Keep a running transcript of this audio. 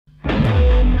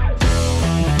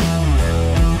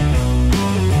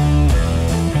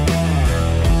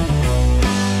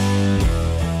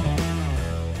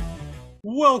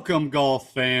Welcome,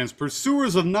 golf fans,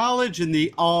 pursuers of knowledge in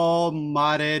the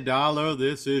almighty dollar.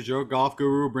 This is your golf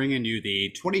guru bringing you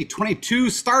the 2022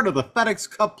 start of the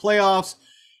FedEx Cup playoffs,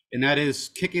 and that is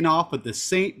kicking off with the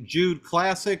St. Jude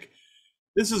Classic.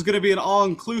 This is going to be an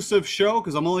all-inclusive show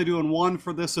because I'm only doing one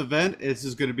for this event. This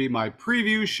is going to be my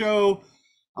preview show.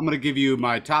 I'm going to give you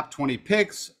my top 20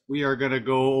 picks. We are going to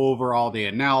go over all the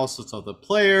analysis of the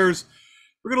players.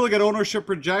 We're going to look at ownership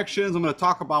projections. I'm going to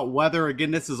talk about weather. Again,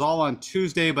 this is all on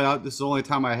Tuesday, but this is the only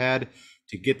time I had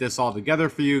to get this all together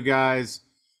for you guys.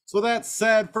 So with that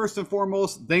said, first and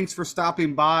foremost, thanks for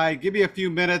stopping by. Give me a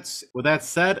few minutes. With that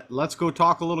said, let's go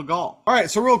talk a little golf. All right,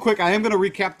 so real quick, I am going to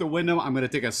recap the Wyndham. I'm going to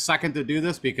take a second to do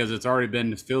this because it's already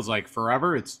been, it feels like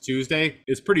forever. It's Tuesday.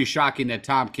 It's pretty shocking that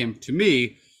Tom Kim, to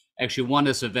me, actually won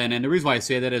this event. And the reason why I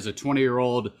say that is a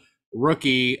 20-year-old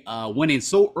rookie winning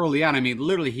so early on. I mean,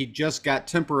 literally, he just got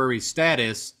temporary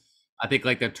status, I think,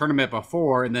 like the tournament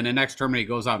before, and then the next tournament he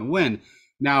goes out and win.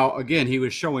 Now, again, he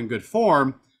was showing good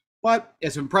form, but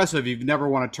it's impressive. You've never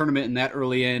won a tournament in that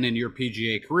early in your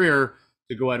PGA career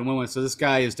to go ahead and win one. So this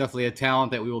guy is definitely a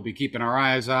talent that we will be keeping our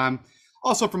eyes on.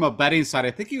 Also, from a betting side,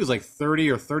 I think he was like 30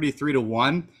 or 33 to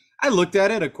 1. I looked at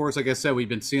it. Of course, like I said, we've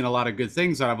been seeing a lot of good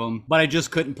things out of him, but I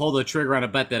just couldn't pull the trigger on a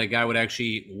bet that a guy would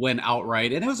actually win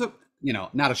outright. And it was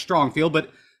not a strong field, but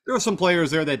there were some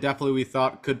players there that definitely we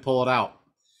thought could pull it out.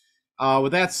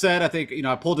 With that said, I think,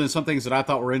 I pulled in some things that I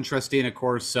thought were interesting. Of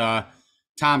course,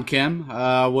 Tom Kim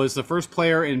was the first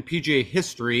player in PGA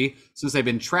history, since they've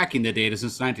been tracking the data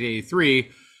since 1983,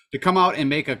 to come out and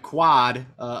make a quad,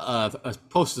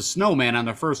 post a snowman on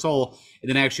the first hole,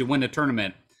 and then actually win the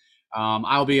tournament.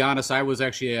 I'll be honest, I was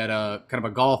actually at a kind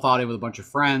of a golf outing with a bunch of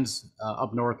friends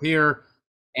up north here,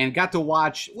 and got to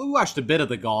watch. We watched a bit of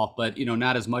the golf, but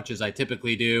not as much as I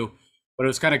typically do. But it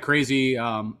was kind of crazy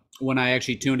when I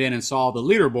actually tuned in and saw the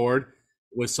leaderboard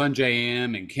with Sunjay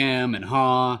M and Kim and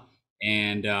Ha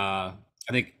and I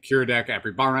think Kiradek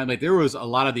after Barnett. Like, there was a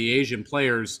lot of the Asian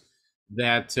players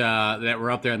that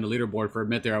were up there on the leaderboard. For a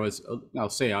minute there, I was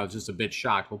just a bit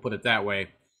shocked. We'll put it that way.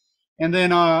 And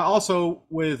then also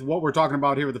with what we're talking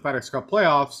about here with the FedEx Cup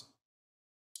playoffs,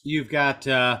 you've got,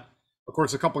 of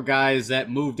course, a couple of guys that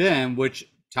moved in, which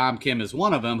Tom Kim is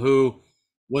one of them, who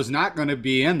was not going to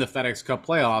be in the FedEx Cup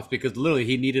playoffs because literally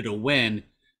he needed a win.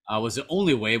 Was the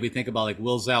only way. We think about like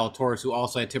Will Zalatoris, who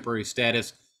also had temporary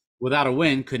status, without a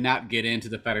win, could not get into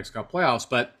the FedEx Cup playoffs.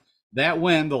 But that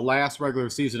win, the last regular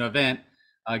season event,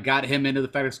 got him into the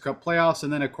FedEx Cup playoffs.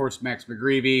 And then, of course, Max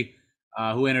McGreevy,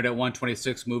 who entered at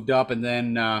 126, moved up. And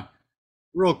then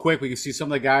real quick, we can see some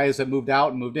of the guys that moved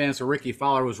out and moved in. So Ricky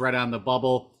Fowler was right on the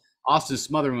bubble. Austin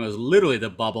Smotherman was literally the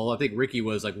bubble. I think Ricky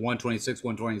was like 126,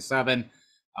 127,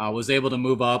 was able to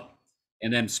move up.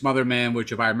 And then Smotherman,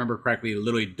 which if I remember correctly,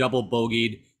 literally double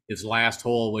bogeyed his last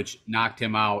hole, which knocked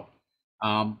him out.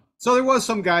 So there was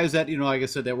some guys that, like I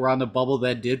said, that were on the bubble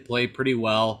that did play pretty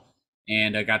well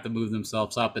and got to move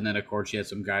themselves up. And then, of course, you had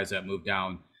some guys that moved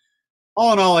down.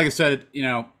 All in all, like I said,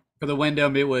 for the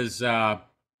Wyndham, it was,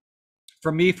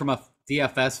 for me, from a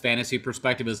DFS fantasy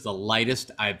perspective, is the lightest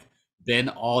I've been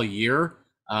all year.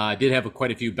 I did have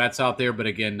quite a few bets out there, but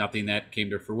again, nothing that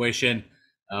came to fruition.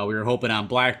 We were hoping on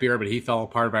Blackbeard, but he fell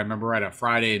apart, if I remember right, on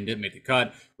Friday and didn't make the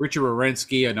cut. Richard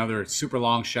Wierenski, another super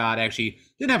long shot, actually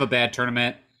didn't have a bad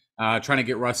tournament. Trying to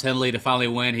get Russ Henley to finally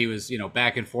win. He was,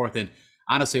 back and forth. And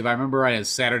honestly, if I remember right, on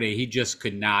Saturday, he just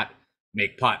could not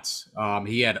make putts.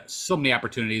 He had so many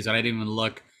opportunities that I didn't even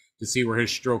look to see where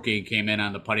his stroking came in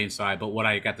on the putting side. But what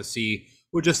I got to see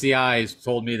with just the eyes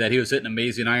told me that he was hitting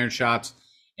amazing iron shots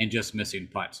and just missing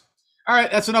putts. All right,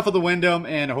 that's enough of the Wyndham,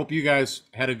 and I hope you guys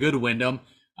had a good Wyndham.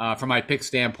 From my pick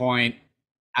standpoint,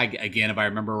 again, if I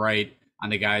remember right, on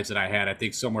the guys that I had, I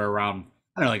think somewhere around,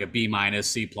 like a B minus,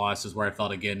 C plus is where I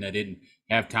felt. Again, I didn't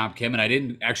have Tom Kim, and I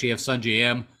didn't actually have Sunjay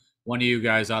M. One of you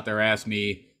guys out there asked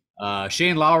me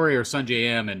Shane Lowry or Sunjay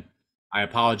M, and I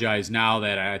apologize now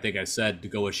that I think I said to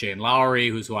go with Shane Lowry,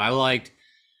 who's who I liked.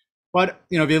 But,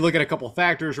 if you look at a couple of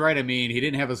factors, right? I mean, he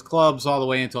didn't have his clubs all the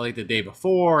way until like the day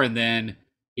before, and then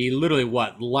he literally,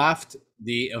 left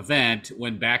the event,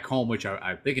 went back home, which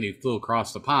I'm thinking he flew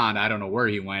across the pond. I don't know where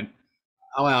he went.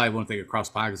 Well, I wouldn't think across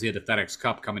the pond because he had the FedEx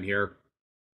Cup coming here.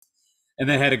 And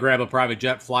then had to grab a private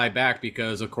jet, fly back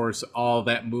because, of course, all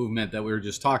that movement that we were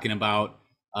just talking about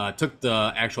took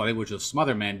the actual, I think, which was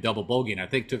Smotherman, double bogey, and I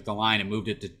think took the line and moved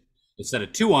it to, instead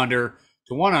of 2 under,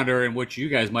 to 1 under, in which you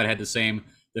guys might have had the same.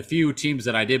 The few teams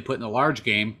that I did put in the large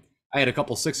game, I had a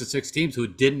couple 6-6 teams who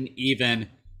didn't even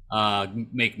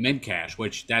make min cash,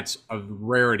 which that's a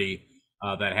rarity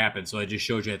that happened. So it just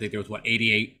shows you, I think there was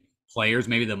 88 players,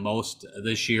 maybe the most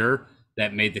this year,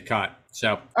 that made the cut.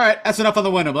 So, all right, that's enough on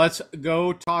the Wyndham. Let's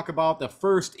go talk about the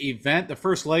first event, the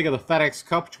first leg of the FedEx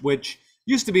Cup, which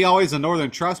used to be always the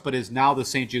Northern Trust, but is now the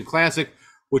St. Jude Classic,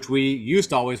 which we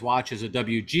used to always watch as a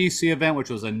WGC event, which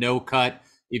was a no-cut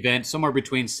event, somewhere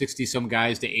between 60-some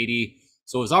guys to 80.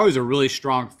 So it was always a really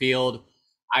strong field.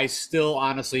 I still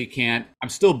honestly can't. I'm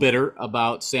still bitter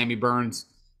about Sammy Burns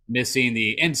missing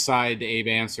the inside to Abe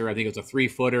Answer. I think it was a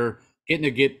 3-footer.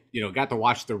 Got to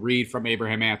watch the read from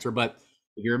Abraham Answer, but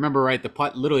if you remember right, the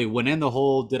putt literally went in the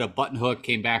hole, did a button hook,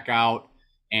 came back out,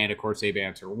 and of course, Abe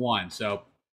Answer won. So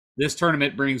this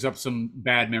tournament brings up some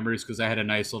bad memories because I had a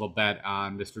nice little bet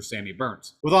on Mr. Sammy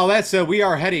Burns. With all that said, we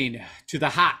are heading to the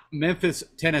hot Memphis,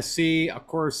 Tennessee. Of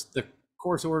course, the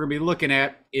course that we're going to be looking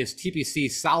at is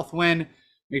TPC Southwind.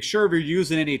 Make sure if you're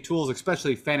using any tools,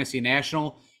 especially Fantasy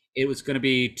National, it was going to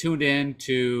be tuned in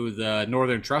to the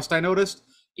Northern Trust, I noticed.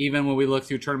 Even when we look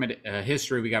through tournament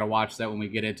history, we got to watch that when we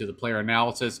get into the player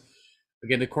analysis.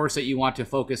 Again, the course that you want to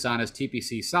focus on is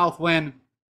TPC Southwind.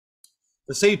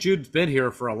 The St. Jude's been here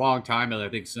for a long time, I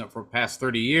think for the past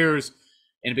 30 years,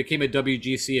 and it became a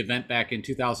WGC event back in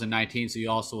 2019, so you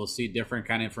also will see different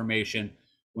kind of information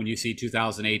when you see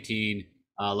 2018,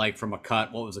 like from a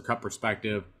cut, what was a cut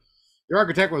perspective. Your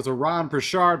architect was a Ron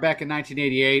Pritchard back in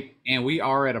 1988, and we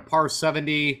are at a par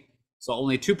 70. So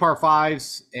only 2 par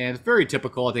 5s, and it's very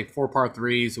typical. I think 4 par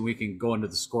 3s, and we can go into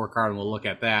the scorecard and we'll look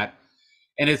at that.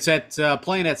 And it's at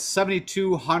playing at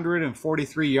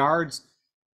 7,243 yards.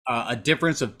 A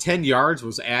difference of 10 yards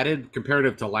was added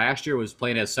comparative to last year. It was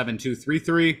playing at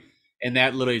 7,233, and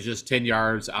that literally is just 10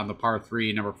 yards on the par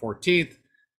 3, number 14th.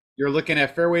 You're looking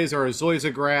at fairways or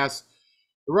Zoysia grass.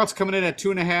 The rough's coming in at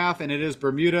 2.5, and it is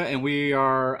Bermuda, and we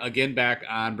are again back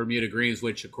on Bermuda greens,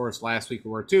 which of course last week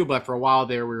we were too, but for a while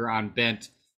there we were on bent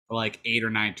for like 8 or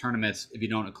 9 tournaments if you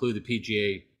don't include the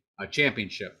PGA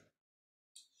Championship.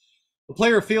 The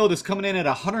player field is coming in at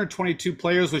 122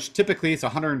 players, which typically it's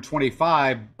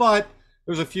 125, but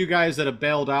there's a few guys that have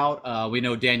bailed out. We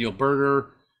know Daniel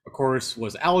Berger, of course,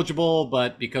 was eligible,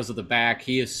 but because of the back,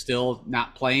 he is still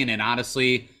not playing, and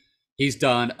honestly, he's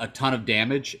done a ton of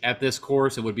damage at this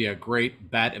course. It would be a great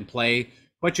bet and play,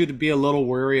 but you'd be a little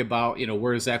worried about,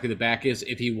 where exactly the back is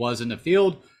if he was in the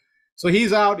field. So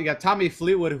he's out. You got Tommy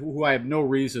Fleetwood, who I have no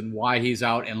reason why he's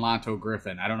out, and Lanto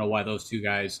Griffin. I don't know why those two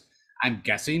guys. I'm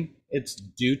guessing it's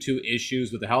due to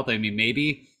issues with the health. I mean,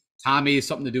 maybe Tommy is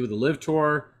something to do with the Live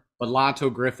Tour, but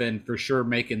Lanto Griffin for sure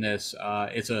making this. For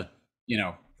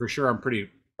sure. If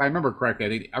I remember correctly, I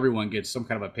think everyone gets some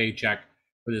kind of a paycheck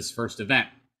for this first event.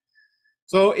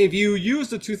 So if you use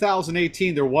the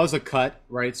 2018, there was a cut,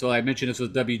 right? So I mentioned this was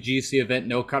a WGC event,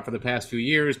 no cut for the past few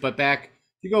years. But if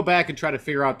you go back and try to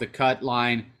figure out the cut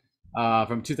line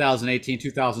from 2018,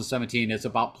 2017, it's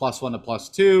about +1 to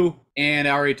 +2. And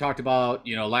I already talked about,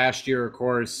 last year, of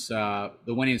course, the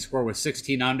winning score was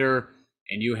 16 under.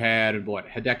 And you had,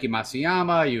 Hideki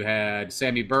Matsuyama, you had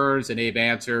Sammy Burns and Abe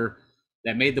Answer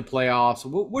that made the playoffs,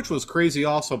 which was crazy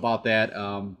also about that.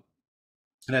 And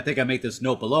I think I make this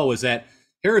note below, is that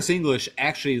Harris English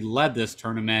actually led this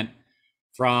tournament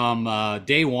from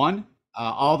day one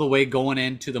all the way going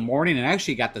into the morning, and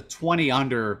actually got the 20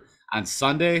 under on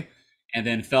Sunday and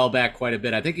then fell back quite a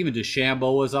bit. I think even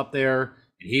DeChambeau was up there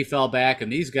and he fell back,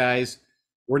 and these guys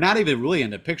were not even really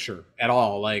in the picture at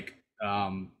all. Like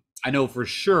I know for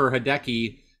sure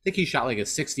Hideki, I think he shot like a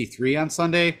 63 on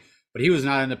Sunday, but he was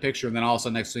not in the picture. And then all of a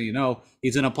sudden, next thing you know,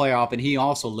 he's in a playoff, and he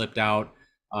also lipped out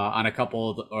on a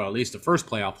couple, or at least the first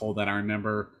playoff hole that I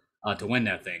remember to win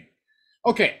that thing.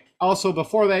 Okay, also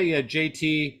before that, you had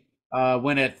JT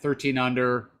win at 13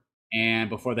 under, and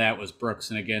before that was Brooks.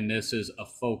 And again, this is a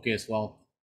focus. Well,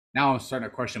 now I'm starting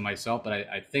to question myself, but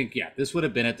I think, this would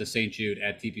have been at the St. Jude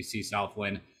at TPC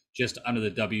Southwind, just under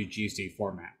the WGC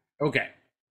format. Okay.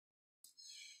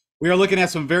 We are looking at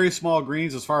some very small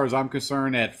greens as far as I'm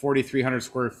concerned at 4,300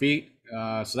 square feet.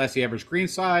 So that's the average green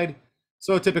side.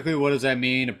 So typically, what does that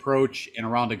mean? Approach and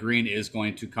around the green is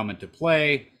going to come into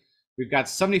play. We've got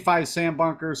 75 sand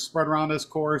bunkers spread around this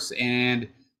course, and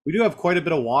we do have quite a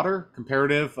bit of water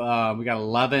comparative. We got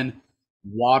 11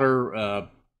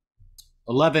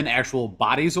 actual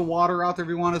bodies of water out there, if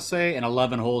you want to say, and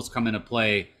 11 holes come into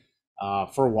play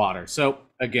for water. So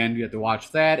again, you have to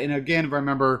watch that. And again, if I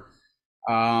remember,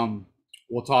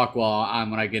 we'll talk when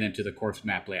I get into the course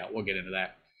map layout. We'll get into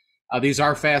that. These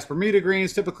are fast Bermuda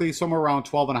greens, typically somewhere around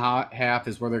 12.5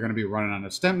 is where they're going to be running on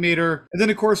a stem meter. And then,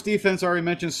 of course, defense, I already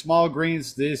mentioned small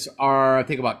greens. These are, I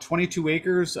think, about 22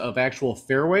 acres of actual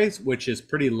fairways, which is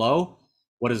pretty low.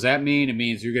 What does that mean? It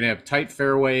means you're going to have tight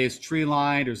fairways, tree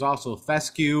line. There's also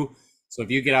fescue. So if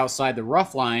you get outside the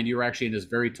rough line, you're actually in this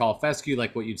very tall fescue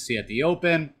like what you'd see at the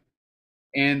Open.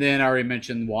 And then I already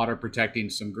mentioned water protecting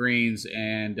some greens,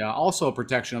 and also a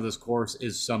protection of this course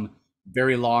is some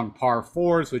very long par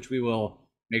fours, which we will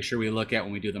make sure we look at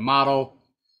when we do the model.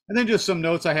 And then just some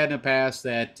notes I had in the past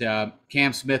that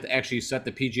Cam Smith actually set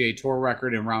the PGA Tour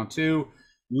record in round 2,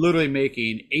 literally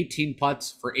making 18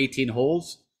 putts for 18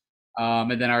 holes.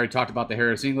 And then I already talked about the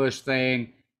Harris English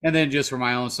thing. And then just from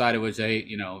my own side, it was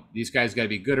these guys got to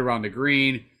be good around the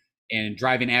green. And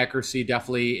driving accuracy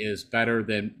definitely is better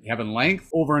than having length.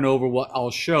 Over and over, what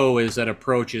I'll show is that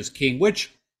approach is king,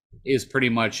 which is pretty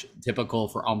much typical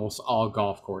for almost all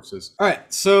golf courses. All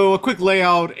right, so a quick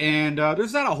layout, and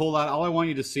there's not a whole lot. All I want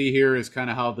you to see here is kind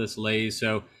of how this lays.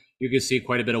 So you can see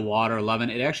quite a bit of water, 11.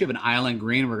 It actually have an island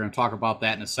green. We're going to talk about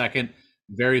that in a second.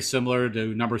 Very similar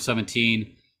to number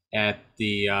 17 at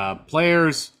the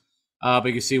Players. But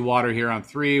you can see water here on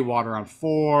 3, water on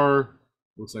 4.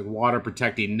 Looks like water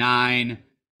protecting 9,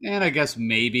 and I guess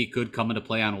maybe could come into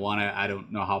play on 1. I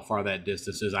don't know how far that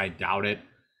distance is. I doubt it.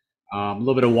 A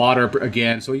little bit of water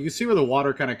again. So you can see where the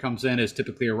water kind of comes in is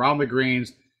typically around the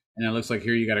greens, and it looks like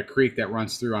here you got a creek that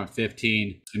runs through on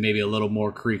 15, and maybe a little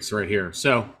more creeks right here.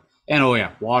 So, and oh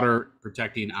yeah, water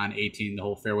protecting on 18, the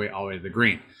whole fairway all the way to the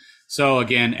green. So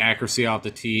again, accuracy off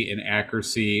the tee and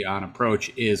accuracy on approach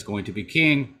is going to be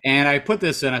king. And I put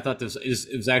this in, I thought this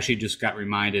was actually just got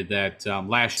reminded that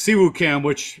last Siwoo Kim,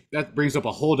 which that brings up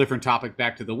a whole different topic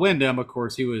back to the Wyndham. Of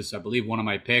course, he was, I believe, one of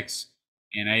my picks,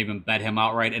 and I even bet him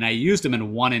outright. And I used him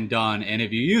in one and done. And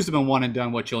if you used him in one and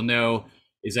done, what you'll know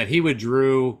is that he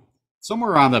withdrew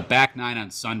somewhere around the back 9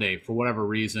 on Sunday for whatever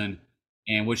reason,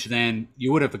 and which then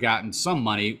you would have gotten some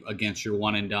money against your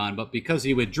one and done. But because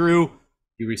he withdrew,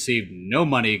 you received no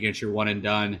money against your one and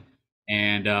done.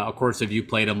 And of course, if you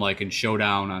played him like in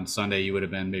Showdown on Sunday, you would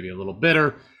have been maybe a little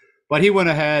bitter. But he went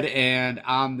ahead and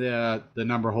on the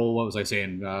number hole, what was I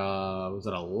saying? Was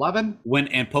it 11? Went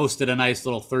and posted a nice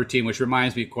little 13, which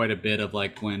reminds me quite a bit of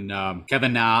like when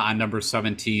Kevin Na on number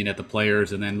 17 at the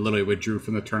Players, and then literally withdrew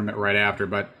from the tournament right after.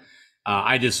 But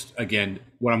I just, again,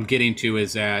 what I'm getting to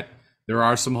is that there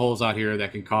are some holes out here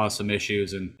that can cause some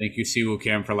issues, and thank you, Siwoo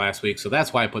Kim, for last week. So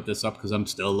that's why I put this up, because I'm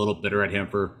still a little bitter at him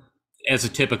for, as a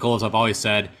typical, as I've always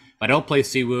said, if I don't play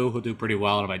Siwoo, he'll do pretty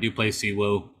well, and if I do play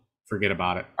Siwoo, forget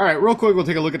about it. All right, real quick, we'll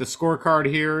take a look at the scorecard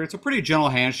here. It's a pretty gentle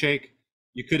handshake.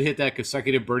 You could hit that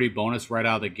consecutive birdie bonus right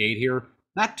out of the gate here.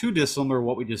 Not too dissimilar to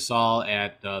what we just saw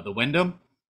at the Wyndham,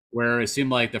 where it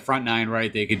seemed like the front 9,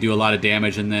 right, they could do a lot of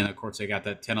damage, and then, of course, they got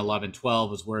that 10, 11,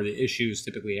 12 is where the issues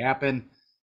typically happen.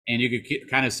 And you could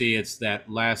kind of see it's that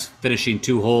last finishing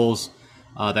 2 holes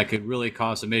that could really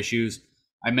cause some issues.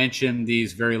 I mentioned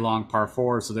these very long par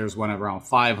 4s, so there's one around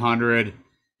 500.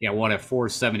 Yeah, one at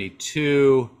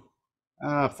 472,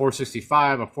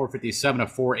 465, a 457, a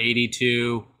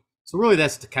 482. So really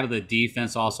that's kind of the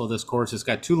defense also of this course. It's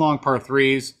got 2 long par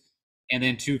 3s and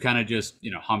then 2 kind of just,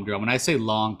 humdrum. When I say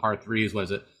long par 3s, was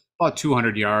it about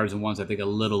 200 yards, and one's I think a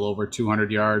little over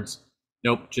 200 yards.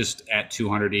 Nope, just at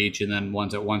 200 each, and then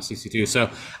one's at 162. So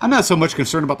I'm not so much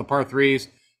concerned about the par 3s,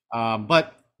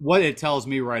 but what it tells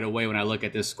me right away when I look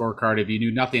at this scorecard, if you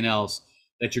knew nothing else,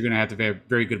 that you're going to have to have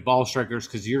very good ball strikers,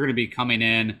 because you're going to be coming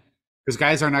in, because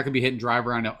guys are not going to be hitting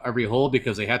driver on every hole,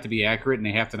 because they have to be accurate and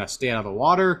they have to not stay out of the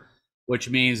water, which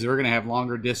means they're going to have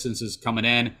longer distances coming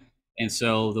in. And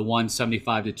so the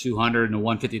 175 to 200 and the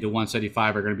 150 to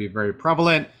 175 are going to be very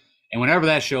prevalent. And whenever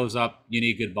that shows up, you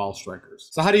need good ball strikers.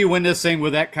 So how do you win this thing?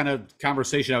 With that kind of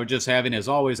conversation I was just having, as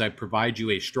always, I provide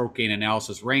you a stroke gain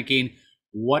analysis ranking.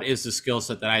 What is the skill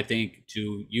set that I think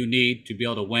you need to be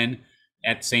able to win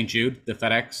at St. Jude, the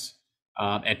FedEx,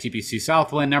 at TPC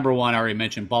Southwind? Number 1, I already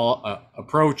mentioned ball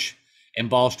approach, and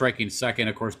ball striking second.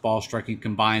 Of course, ball striking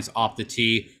combines off the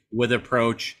tee with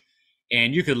approach.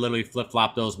 And you could literally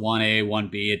flip-flop those 1A,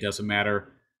 1B, it doesn't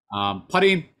matter.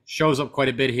 Putting shows up quite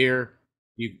a bit here.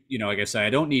 Like I said, I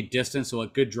don't need distance. So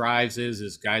what good drives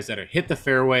is guys that are hit the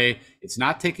fairway. It's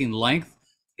not taking length.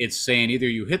 It's saying either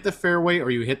you hit the fairway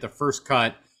or you hit the first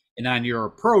cut, and on your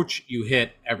approach, you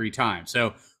hit every time.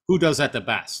 So who does that the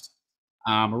best?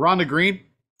 Around the green,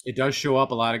 it does show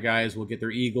up. A lot of guys will get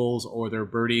their eagles or their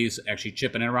birdies actually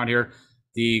chipping in around here.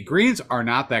 The greens are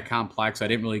not that complex. I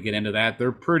didn't really get into that.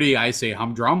 They're pretty, I say,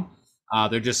 humdrum.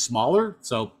 They're just smaller.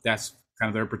 So that's kind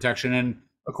of their protection. And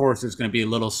of course, there's going to be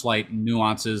little slight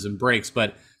nuances and breaks,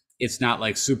 but it's not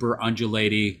like super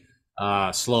undulating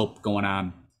slope going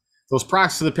on. Those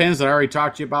procs to the pins that I already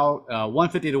talked to you about,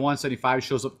 150 to 175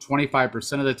 shows up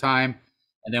 25% of the time,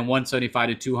 and then 175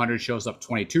 to 200 shows up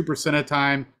 22% of the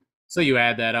time. So you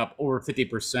add that up, over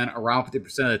 50%, around 50%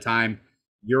 of the time,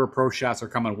 your approach shots are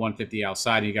coming 150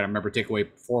 outside, and you got to remember take away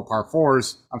 4 par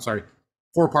 3s,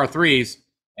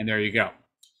 and there you go.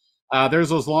 There's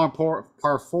those long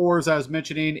par fours I was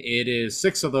mentioning. It is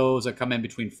 6 of those that come in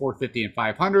between 450 and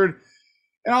 500.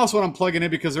 And also what I'm plugging in,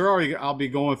 because I'll be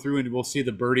going through and we'll see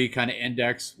the birdie kind of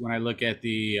index when I look at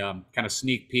the kind of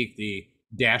sneak peek, the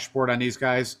dashboard on these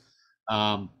guys.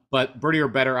 But birdie or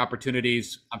better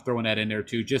opportunities, I'm throwing that in there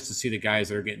too, just to see the guys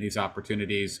that are getting these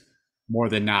opportunities more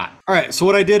than not. All right, so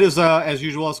what I did is, as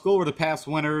usual, let's go over the past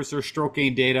winners, their stroke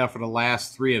gain data for the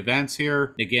last 3 events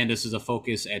here. Again, this is a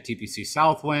focus at TPC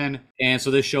Southwind. And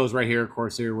so this shows right here, of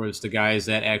course, here was the guys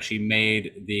that actually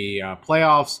made the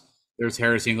playoffs. There's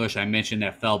Harris English, I mentioned,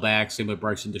 that fell back. Same with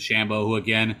Bryson DeChambeau, who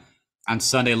again, on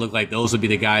Sunday looked like those would be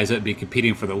the guys that would be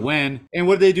competing for the win. And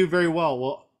what did they do very well?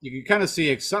 Well, you can kind of see,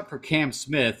 except for Cam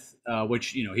Smith,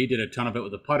 which, you know, he did a ton of it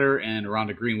with the putter and around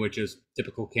the green, which is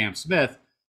typical Cam Smith.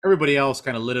 Everybody else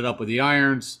kind of lit it up with the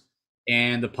irons,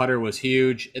 and the putter was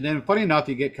huge. And then funny enough,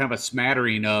 you get kind of a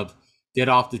smattering of did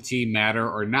off the tee matter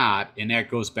or not. And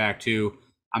that goes back to,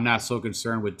 I'm not so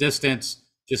concerned with distance.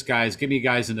 Just guys, give me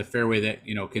guys in the fairway that,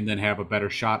 you know, can then have a better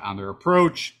shot on their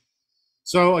approach.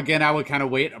 So again, I would kind of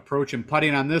wait approach and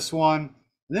putting on this one.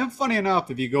 And then funny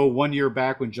enough, if you go 1 year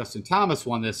back when Justin Thomas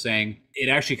won this thing, it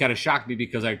actually kind of shocked me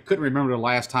because I couldn't remember the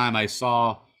last time I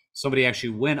saw somebody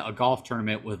actually win a golf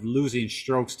tournament with losing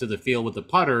strokes to the field with the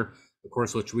putter, of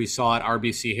course, which we saw at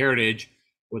RBC Heritage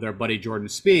with our buddy Jordan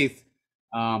Spieth.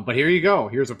 But here you go.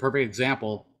 Here's a perfect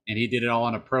example. And he did it all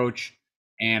on approach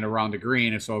and around the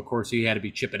green. And so, of course, he had to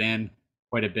be chipping in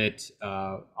quite a bit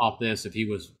off this if he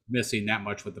was missing that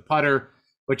much with the putter.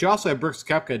 But you also have Brooks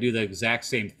Koepka do the exact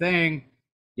same thing.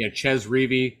 You had Ches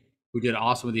Reavie, who did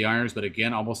awesome with the irons, but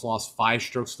again, almost lost 5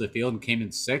 strokes to the field and came in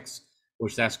 6th,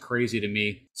 which that's crazy to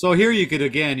me. So here you could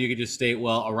just state,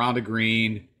 well, around the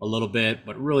green a little bit,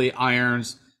 but really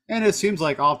irons. And it seems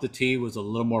like off the tee was a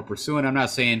little more pursuing. I'm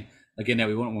not saying, again, that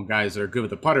we wouldn't want guys that are good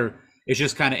with the putter. It's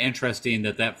just kind of interesting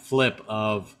that flip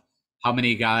of how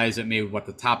many guys that made,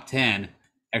 the top 10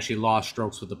 actually lost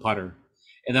strokes with the putter.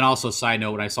 And then also, side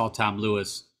note, when I saw Tom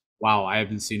Lewis, wow, I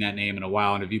haven't seen that name in a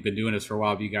while. And if you've been doing this for a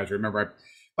while, if you guys remember,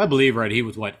 I believe, right, he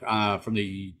was from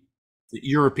the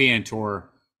European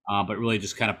tour, but really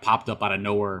just kind of popped up out of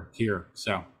nowhere here.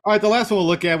 So, all right, the last one we'll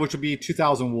look at, which will be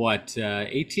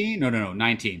 2018? No,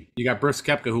 19. You got Brooks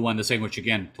Koepka, who won this thing, which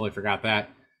again, totally forgot that.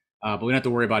 But we don't have to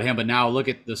worry about him. But now look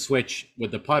at the switch with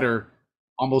the putter,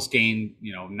 almost gained,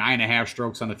 9.5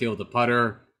 strokes on the field with the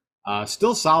putter.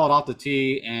 Still solid off the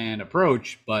tee and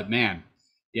approach, but man,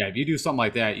 yeah, if you do something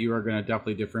like that, you are going to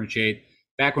definitely differentiate.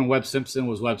 Back when Webb Simpson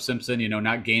was Webb Simpson,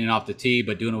 not gaining off the tee,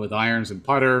 but doing it with irons and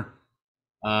putter.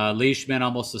 Leishman,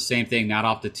 almost the same thing, not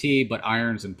off the tee, but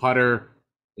irons and putter.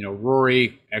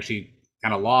 Rory actually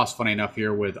kind of lost, funny enough,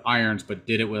 here with irons, but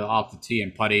did it with off the tee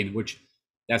and putting, which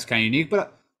that's kind of unique.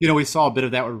 But, we saw a bit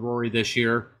of that with Rory this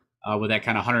year with that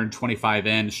kind of 125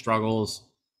 in struggles.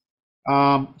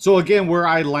 So again, where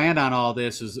I land on all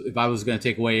this is, if I was going to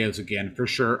take away, is again, for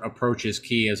sure, approach is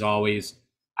key as always.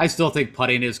 I still think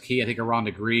putting is key. I think around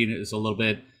the green is a little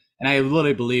bit, and I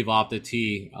literally believe off the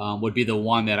tee would be the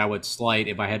one that I would slight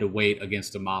if I had to wait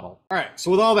against a model. All right,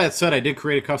 so with all that said, I did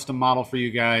create a custom model for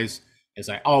you guys, as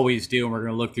I always do, and we're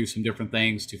going to look through some different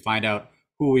things to find out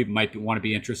who we might want to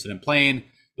be interested in playing.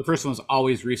 The first one is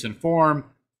always recent form.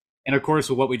 And of course,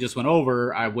 with what we just went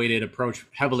over, I weighted approach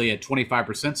heavily at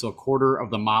 25%. So a quarter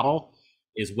of the model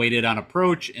is weighted on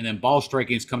approach, and then ball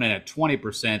striking is coming in at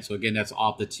 20%. So again, that's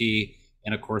off the tee.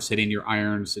 And of course, hitting your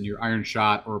irons and your iron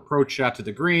shot or approach shot to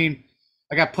the green.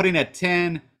 I got putting at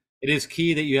 10. It is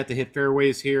key that you have to hit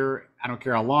fairways here. I don't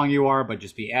care how long you are, but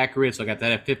just be accurate. So I got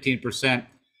that at 15%.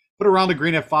 Put around the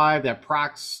green at 5. That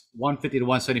procs 150 to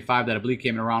 175 that I believe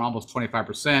came in around almost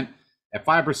 25%. At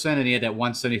 5%, and he had that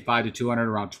 175 to 200,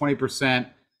 around 20%.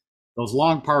 Those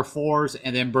long par fours,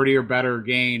 and then birdie or better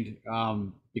gained,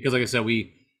 because like I said,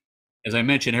 as I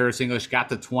mentioned, Harris English got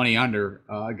to 20 under.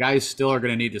 Guys still are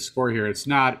going to need to score here. It's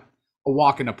not a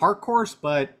walk in the park course,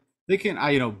 but they can,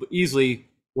 easily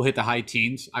will hit the high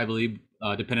teens, I believe,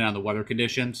 depending on the weather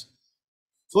conditions.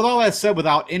 So with all that said,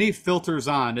 without any filters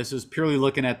on, this is purely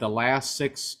looking at the last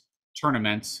 6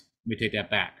 tournaments. Let me take that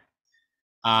back.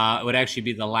 It would actually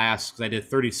be the last, because I did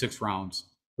 36 rounds,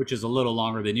 which is a little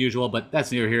longer than usual, but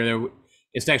that's neither here nor there.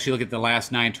 It's to actually look at the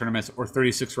last 9 tournaments or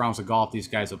 36 rounds of golf these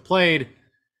guys have played.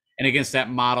 And against that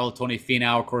model, Tony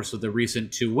Finau, of course, with the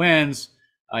recent 2 wins.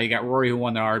 You got Rory, who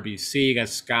won the RBC. You got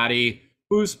Scotty,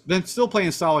 who's been still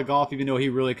playing solid golf, even though he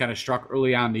really kind of struck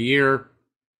early on in the year.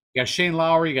 You got Shane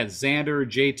Lowry, you got Xander,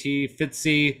 JT,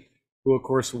 Fitzy, who, of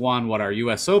course, won our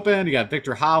U.S. Open. You got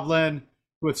Victor Hovland,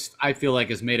 which I feel like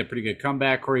has made a pretty good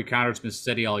comeback. Corey Connor's been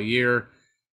steady all year.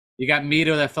 You got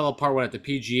Mito that fell apart at the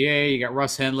PGA. You got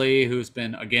Russ Henley, who's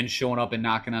been, again, showing up and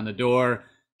knocking on the door.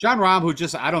 Jon Rahm, who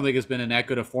just, I don't think has been in that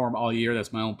good a form all year.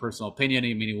 That's my own personal opinion.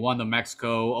 I mean, he won the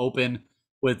Mexico Open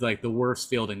with like the worst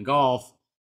field in golf.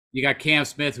 You got Cam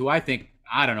Smith, who I think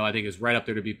is right up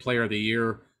there to be player of the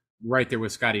year, right there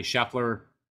with Scottie Scheffler.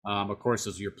 Of course,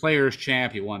 is your players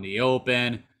champ. He won the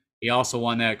Open. He also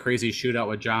won that crazy shootout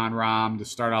with Jon Rahm to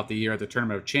start out the year at the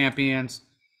Tournament of Champions.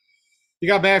 You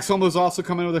got Max Homa, who's also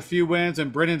coming with a few wins,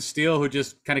 and Brendan Steele, who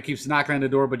just kind of keeps knocking on the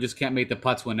door, but just can't make the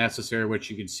putts when necessary, which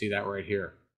you can see that right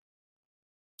here.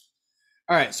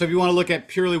 All right, so if you want to look at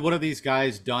purely what have these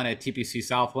guys done at TPC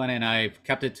Southwind, and I've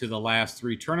kept it to the last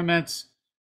 3 tournaments,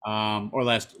 or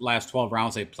last 12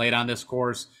 rounds they played on this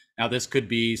course. Now, this could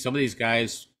be, some of these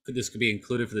guys, this could be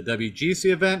included for the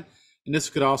WGC event, and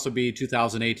this could also be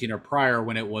 2018 or prior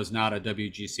when it was not a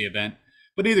WGC event.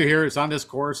 But either here, it's on this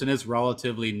course and it's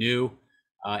relatively new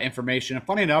information. And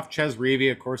funny enough, Ches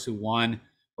Reavie, of course, who won,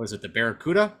 was it the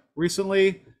Barracuda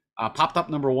recently, popped up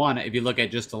number 1 if you look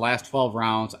at just the last 12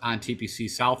 rounds on TPC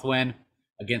Southwind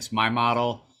against my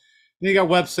model. Then you got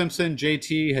Webb Simpson,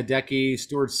 JT, Hideki,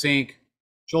 Stuart Sink,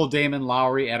 Joel Damon,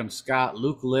 Lowry, Adam Scott,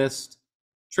 Luke List,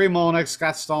 Trey Molinek,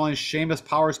 Scott Stallings, Seamus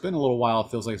Power. It's been a little while, it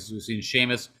feels like, since we've seen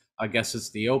Seamus. I guess it's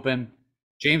the Open.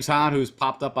 James Hahn, who's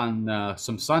popped up on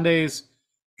some Sundays.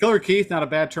 Killer Keith, not a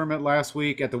bad tournament last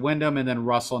week at the Wyndham. And then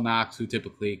Russell Knox, who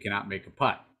typically cannot make a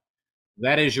putt.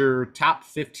 That is your top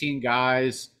 15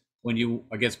 guys when you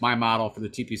against my model for the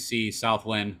TPC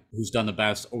Southwind, who's done the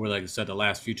best over, like I said, the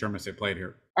last few tournaments they played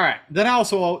here. All right. Then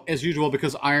also, as usual,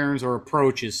 because irons or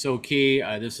approach is so key,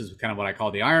 this is kind of what I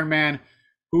call the Iron Man,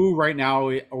 who right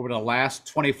now over the last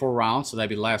 24 rounds, so that'd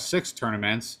be the last 6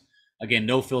 tournaments. Again,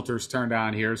 no filters turned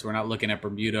on here, so we're not looking at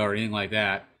Bermuda or anything like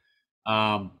that.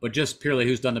 But just purely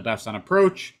who's done the best on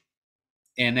approach.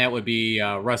 And that would be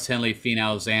Russ Henley,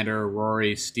 Finau, Xander,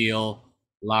 Rory, Steele,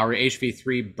 Lowry,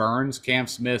 HV3, Burns, Cam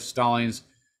Smith, Stallings,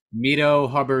 Mito,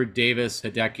 Hubbard, Davis,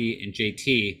 Hideki, and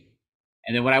JT.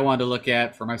 And then what I wanted to look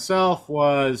at for myself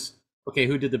was, okay,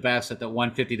 who did the best at the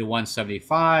 150 to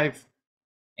 175?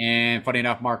 And funny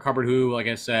enough, Mark Hubbard, who, like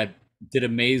I said, did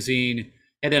amazing,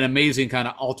 had an amazing kind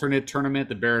of alternate tournament,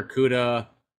 the Barracuda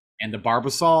and the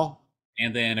Barbasol.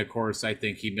 And then, of course, I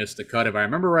think he missed the cut, if I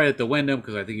remember right, at the Wyndham,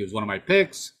 because I think he was one of my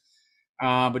picks.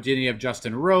 But then you have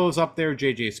Justin Rose up there,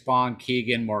 JJ Spawn,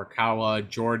 Keegan, Morikawa,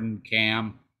 Jordan,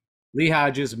 Cam, Lee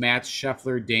Hodges, Matt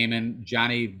Scheffler, Damon,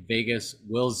 Johnny Vegas,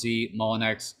 Will Z,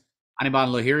 Molinex, Animan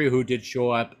Lahiri, who did show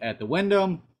up at the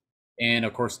Wyndham, and,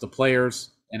 of course, the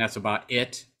players. And that's about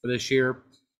it for this year.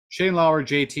 Shane Lowry,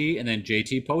 JT, and then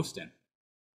JT Poston.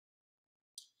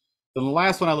 Then the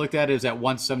last one I looked at is at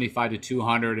 175 to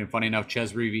 200, and funny enough,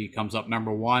 Ches Reavie comes up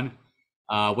number 1,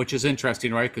 which is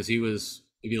interesting, right? Because he was,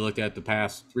 if you looked at the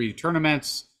past 3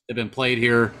 tournaments that have been played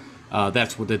here,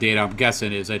 that's what the data I'm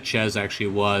guessing is that Ches actually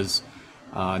was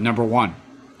number 1.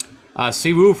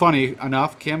 Siwoo, funny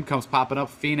enough, Kim comes popping up.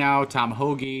 Finau, Tom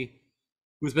Hoagie,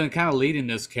 who's been kind of leading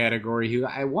this category. He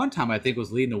at one time I think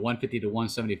was leading the 150 to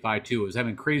 175 too. He was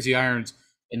having crazy irons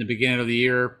in the beginning of the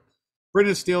year.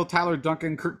 Brendan Steele, Tyler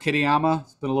Duncan, Kurt Kitayama.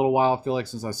 It's been a little while, I feel like,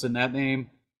 since I've seen that name.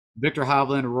 Victor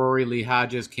Hovland, Rory, Lee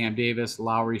Hodges, Cam Davis,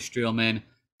 Lowry, Streelman,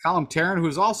 Colin Tarrant,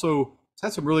 who's also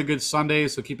had some really good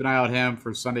Sundays, so keep an eye out him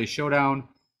for Sunday Showdown.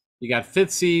 You got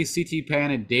Fitzy, CT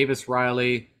Pan, and Davis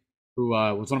Riley, who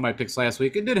was one of my picks last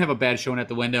week and did have a bad showing at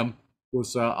the Wyndham.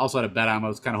 Was also had a bet on him. I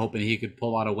was kind of hoping he could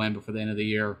pull out a win before the end of the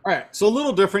year. All right, so a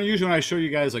little different. Usually when I show you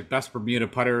guys like best Bermuda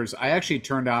putters, I actually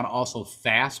turn down also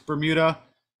fast Bermuda,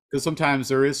 because sometimes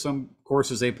there is some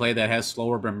courses they play that has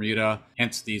slower Bermuda,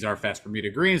 hence these are fast Bermuda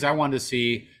greens. I wanted to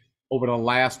see over the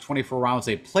last 24 rounds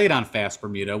they played on fast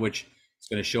Bermuda, which is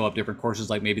going to show up different courses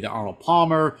like maybe the Arnold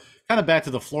Palmer, kind of back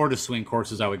to the Florida swing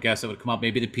courses, I would guess that would come up,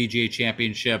 maybe the PGA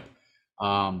Championship.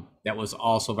 That was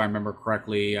also, if I remember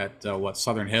correctly, at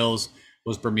Southern Hills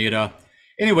was Bermuda.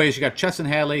 Anyways, you got Chesson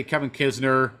Hadley, Kevin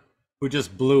Kisner, who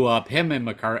just blew up. Him and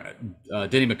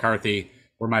Denny McCarthy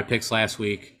were my picks last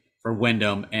week for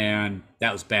Wyndham, and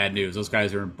that was bad news. Those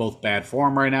guys are in both bad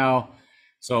form right now,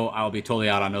 so I'll be totally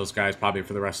out on those guys probably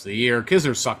for the rest of the year.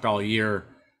 Kisner sucked all year,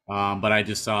 but I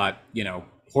just thought, you know,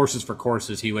 horses for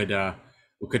courses, he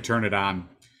could turn it on.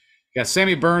 You got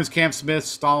Sammy Burns, Cam Smith,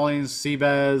 Stallings,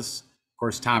 Seabez. Of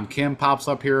course, Tom Kim pops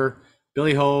up here.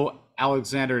 Billy Ho,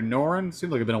 Alexander Noren.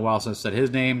 Seems like it's been a while since I said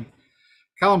his name.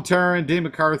 Callum Tarrant, Dean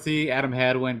McCarthy, Adam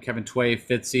Hadwin, Kevin Tway,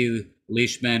 Fitzy,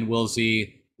 Leishman,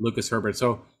 Wilsey, Lucas Herbert.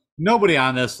 So nobody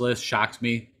on this list shocks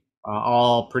me.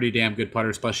 All pretty damn good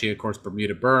putters, especially, of course,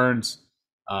 Bermuda Burns,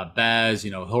 Bez,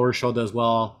 Horschel does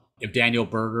well. if Daniel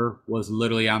Berger was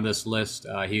literally on this list,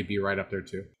 he'd be right up there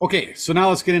too. Okay, so now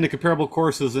let's get into comparable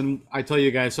courses. And I tell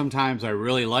you guys, sometimes I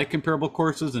really like comparable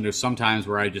courses, and there's sometimes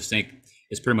where I just think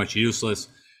it's pretty much useless.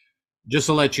 Just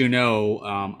to let you know,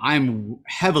 I'm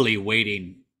heavily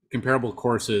weighting comparable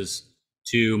courses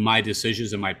to my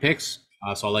decisions and my picks.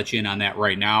 So I'll let you in on that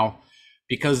right now,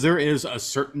 because there is a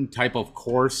certain type of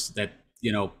course that,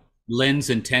 you know, lends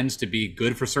and tends to be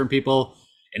good for certain people.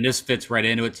 And this fits right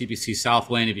into it. TPC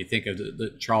Southwind, if you think of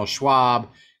the Charles Schwab,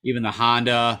 even the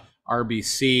Honda,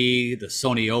 RBC, the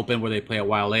Sony Open, where they play a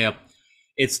wild layup.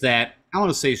 It's that, I want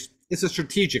to say, it's a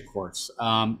strategic course.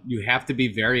 You have to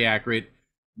be very accurate.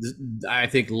 I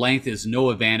think length is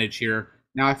no advantage here.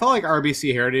 Now, I felt like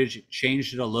RBC Heritage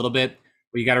changed it a little bit,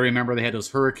 but you got to remember they had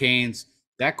those hurricanes.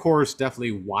 That course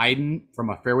definitely widened from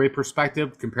a fairway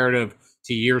perspective comparative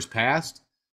to years past.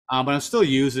 But I'm still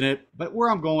using it. But where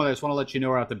I'm going with it, I just want to let you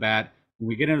know right off the bat, when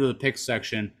we get into the picks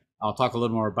section, I'll talk a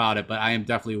little more about it, but I am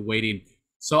definitely waiting.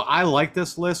 So I like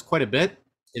this list quite a bit.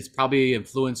 It's probably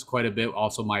influenced quite a bit,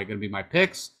 also going to be my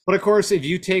picks. But of course, if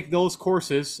you take those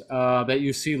courses that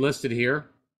you see listed here,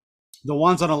 the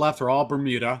ones on the left are all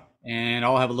Bermuda and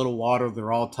all have a little water.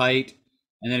 They're all tight.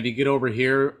 And then if you get over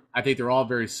here, I think they're all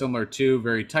very similar too,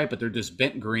 very tight, but they're just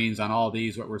bent greens on all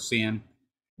these. What we're seeing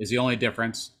is the only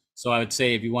difference. So I would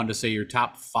say if you wanted to say your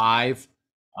top 5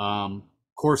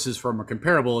 courses from a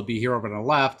comparable, it'd be here over on the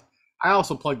left. I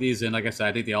also plug these in. Like I said,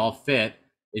 I think they all fit.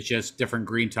 It's just different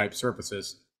green type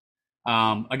surfaces.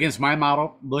 Against my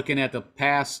model, looking at the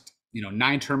past,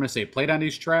 9 tournaments they played on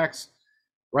these tracks,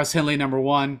 Russ Henley, number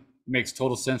 1, makes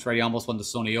total sense, right? He almost won the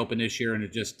Sony Open this year,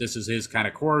 and this is his kind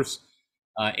of course.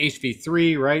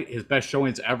 HV3, right? His best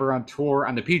showings ever on tour,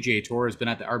 on the PGA Tour, has been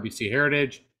at the RBC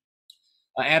Heritage.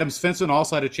 Adam Svensson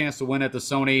also had a chance to win at the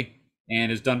Sony and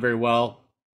has done very well.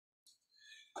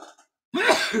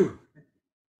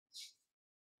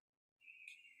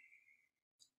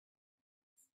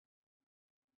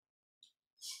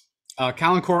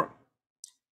 Colin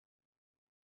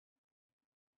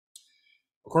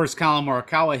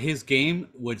Morikawa, his game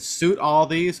would suit all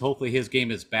these. Hopefully his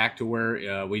game is back to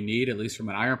where we need, at least from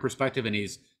an iron perspective, and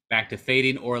he's back to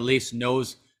fading, or at least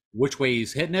knows which way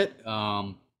he's hitting it.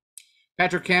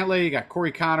 Patrick Cantlay, you got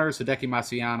Corey Connors, Hideki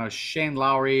Matsuyama, Shane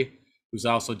Lowry, who's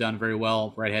also done very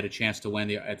well. Right, had a chance to win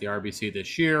at the RBC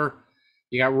this year.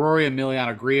 You got Rory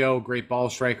Emiliano Grillo, great ball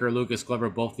striker. Lucas Glover,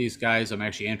 both these guys I'm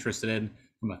actually interested in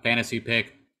from a fantasy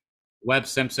pick. Webb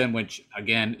Simpson, which,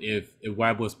 again, if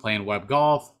Webb was playing Webb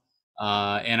golf,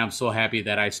 and I'm so happy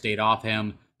that I stayed off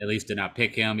him, at least did not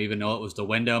pick him, even though it was the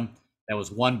Wyndham. That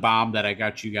was one bomb that I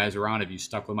got you guys around if you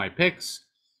stuck with my picks.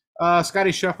 Scotty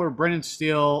Scheffler, Brendan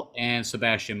Steele, and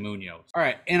Sebastian Munoz. All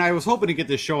right, and I was hoping to get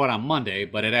this show out on Monday,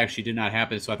 but it actually did not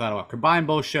happen, so I thought I'll combine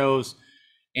both shows,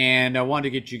 and I wanted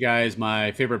to get you guys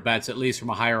my favorite bets, at least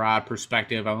from a higher odd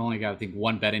perspective. I've only got, I think,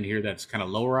 one bet in here that's kind of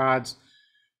lower odds,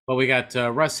 but we got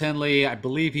Russ Henley. I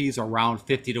believe he's around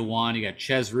 50 to 1. You got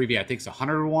Ches Reavie, I think it's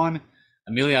 100 to 1.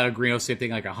 Emiliano Grillo, same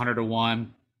thing, like 100 to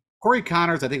 1. Corey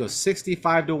Connors, I think it was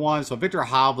 65 to 1. So Victor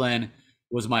Hovland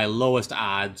was my lowest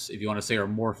odds, if you want to say, or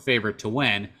more favorite to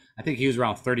win. I think he was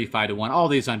around 35 to 1. All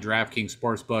these on DraftKings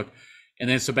Sportsbook. And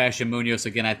then Sebastian Munoz,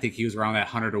 again, I think he was around that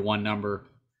 100 to 1 number.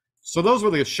 So those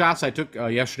were the shots I took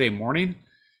yesterday morning.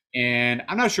 And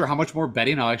I'm not sure how much more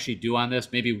betting I'll actually do on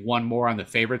this. Maybe one more on the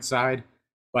favorite side.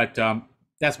 But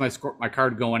that's my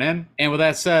card going in. And with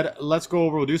that said, let's go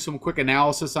over. We'll do some quick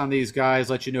analysis on these guys,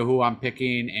 let you know who I'm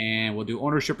picking, and we'll do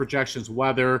ownership projections,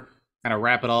 weather, kind of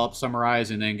wrap it all up,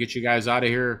 summarize, and then get you guys out of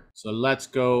here. So let's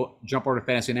go jump over to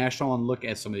Fantasy National and look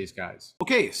at some of these guys.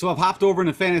 Okay, so I've hopped over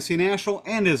into Fantasy National,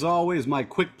 and as always, my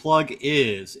quick plug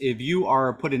is if you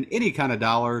are putting any kind of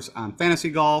dollars on fantasy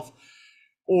golf,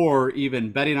 or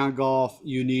even betting on golf,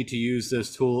 you need to use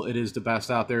this tool. It is the best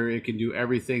out there. It can do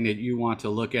everything that you want to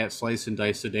look at, slice and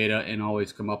dice the data, and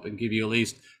always come up and give you, at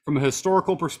least from a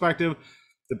historical perspective,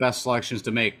 the best selections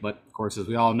to make. But of course, as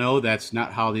we all know, that's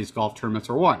not how these golf tournaments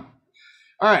are won.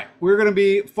 All right, we're going to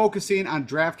be focusing on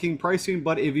DraftKings pricing,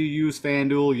 but if you use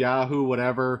FanDuel, Yahoo,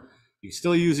 whatever, you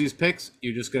still use these picks.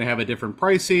 You're just going to have a different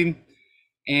pricing.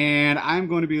 And I'm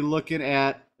going to be looking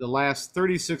at the last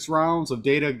 36 rounds of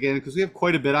data again, because we have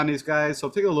quite a bit on these guys. So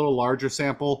I'll take a little larger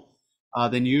sample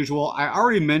than usual. I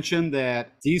already mentioned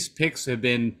that these picks have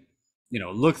been,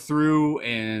 looked through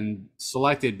and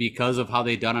selected because of how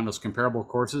they've done on those comparable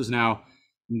courses. Now,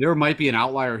 there might be an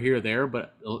outlier here or there,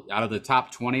 but out of the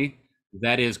top 20,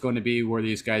 that is going to be where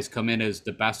these guys come in as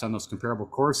the best on those comparable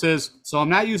courses. So I'm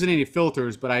not using any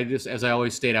filters, but I just, as I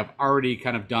always state, I've already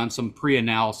kind of done some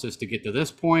pre-analysis to get to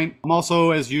this point. I'm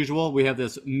also, as usual, we have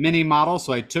this mini model.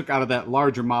 So I took out of that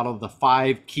larger model the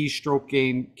 5 keystroke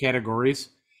game categories,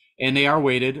 and they are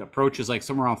weighted. Approach is like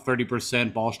somewhere around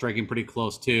 30%, ball striking pretty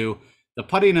close too. The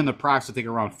putting and the procs, I think,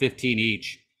 around 15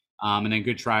 each. And then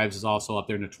good drives is also up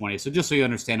there in the 20. So just so you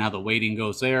understand how the weighting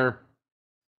goes there.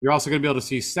 You're also going to be able to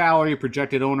see salary,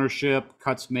 projected ownership,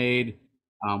 cuts made,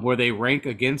 where they rank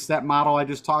against that model I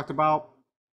just talked about.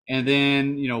 And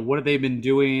then, you know, what have they been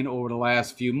doing over the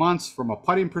last few months from a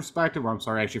putting perspective? Or I'm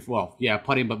sorry, actually, well, yeah,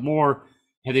 putting, but more.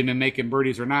 Have they been making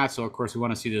birdies or not? So, of course, we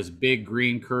want to see this big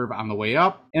green curve on the way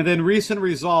up. And then recent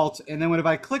results. And then if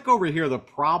I click over here, the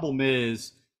problem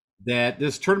is that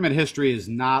this tournament history is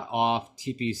not off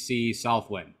TPC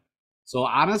Southwind. So,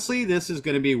 honestly, this is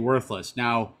going to be worthless.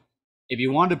 Now, if you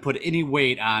wanted to put any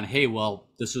weight on, hey, well,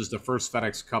 this is the first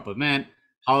FedEx Cup event,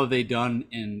 how have they done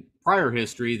in prior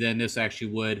history, then this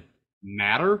actually would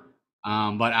matter.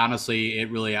 But honestly, it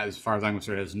really, as far as I'm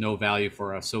concerned, has no value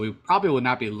for us. So we probably would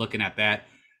not be looking at that.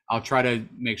 I'll try to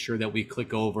make sure that we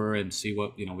click over and see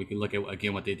what, you know, we can look at,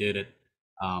 again, what they did at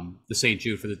the St.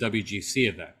 Jude for the WGC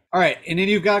event. All right, and then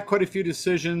you've got quite a few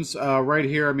decisions right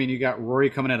here. I mean, you got Rory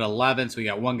coming at 11, so we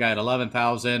got one guy at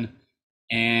 11,000.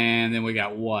 And then we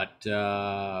got what,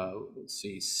 let's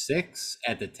see, 6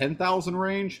 at the 10,000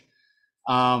 range.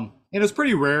 And it's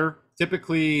pretty rare.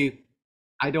 Typically,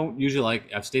 I don't usually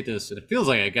like, I've stated this, and it feels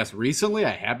like, I guess recently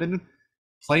I have been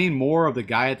playing more of the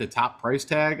guy at the top price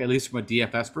tag, at least from a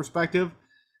DFS perspective.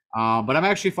 But I'm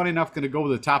actually, funny enough, going to go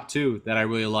with the top 2 that I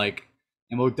really like.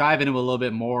 And we'll dive into it a little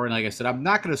bit more. And like I said, I'm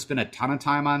not going to spend a ton of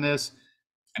time on this.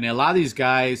 I mean, a lot of these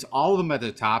guys, all of them at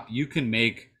the top, you can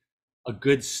make a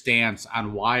good stance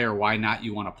on why or why not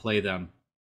you want to play them.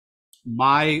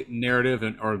 My narrative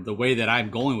or the way that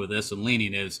I'm going with this and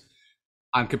leaning is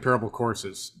on comparable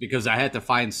courses, because I had to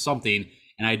find something,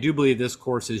 and I do believe this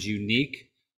course is unique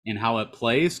in how it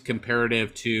plays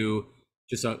comparative to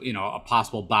just a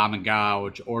possible bomb and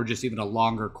gouge, or just even a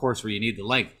longer course where you need the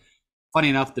length. Funny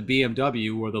enough, the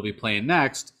BMW where they'll be playing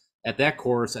next at that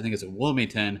course, I think it's at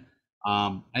Wilmington.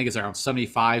 I think it's around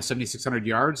 7,600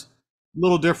 yards. A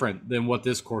little different than what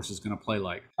this course is going to play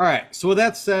like. All right, so with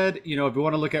that said, you know, if you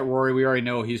want to look at Rory, we already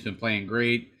know he's been playing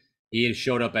great. He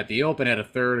showed up at the Open at a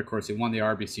 3rd. Of course, he won the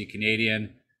RBC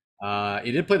Canadian.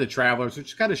 He did play the Travelers, which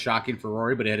is kind of shocking for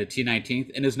Rory, but he had a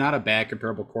T19th and is not a bad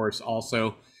comparable course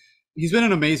also. He's been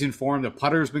in amazing form. The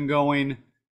putter's been going.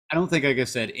 I don't think, like I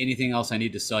said, anything else I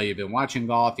need to sell you. You've been watching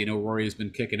golf. You know, Rory's been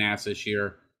kicking ass this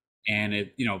year.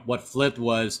 And, what flipped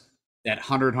was that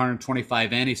 100,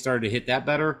 125 in. He started to hit that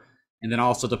better. And then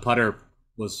also the putter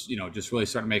was, just really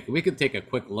starting to make it. We could take a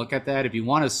quick look at that. If you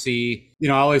want to see, I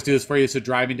always do this for you. So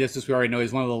driving distance, we already know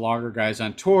he's one of the longer guys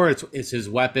on tour. It's his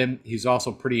weapon. He's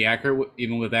also pretty accurate,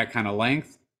 even with that kind of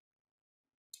length.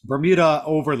 Bermuda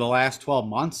over the last 12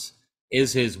 months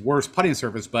is his worst putting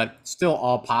surface, but still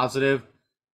all positive.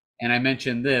 And I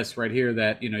mentioned this right here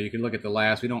that, you can look at the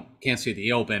last, can't see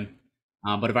the Open.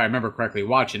 But if I remember correctly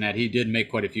watching that, he did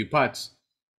make quite a few putts.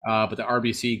 But the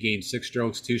RBC gained 6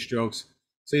 strokes, 2 strokes.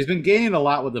 So he's been gaining a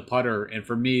lot with the putter. And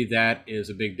for me, that is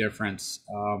a big difference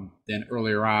than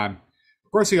earlier on.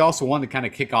 Of course, he also won to kind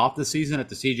of kick off the season at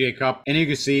the CJ Cup. And you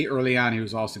can see early on, he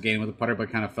was also gaining with the putter, but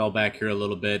kind of fell back here a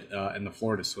little bit in the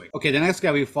Florida swing. Okay, the next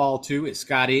guy we fall to is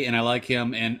Scotty, and I like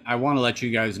him. And I want to let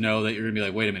you guys know that you're going to be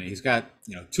like, wait a minute, he's got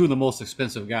 2 of the most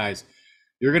expensive guys.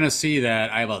 You're going to see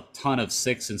that I have a ton of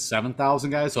 6,000 and 7,000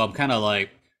 guys. So I'm kind of like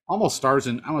almost stars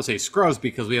and I want to say scrubs,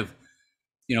 because we have,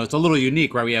 it's a little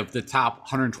unique, right? We have the top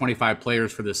 125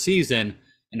 players for the season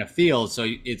in the field. So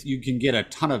you can get a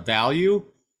ton of value.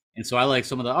 And so I like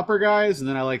some of the upper guys, and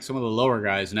then I like some of the lower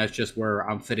guys. And that's just where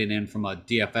I'm fitting in from a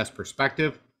DFS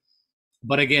perspective.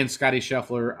 But again, Scotty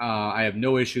Scheffler, I have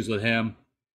no issues with him.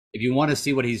 If you want to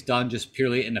see what he's done just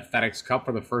purely in the FedEx Cup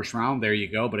for the first round, there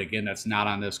you go. But again, that's not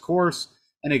on this course.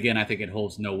 And again, I think it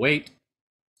holds no weight.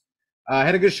 I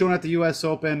had a good showing at the U.S.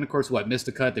 Open. Of course, missed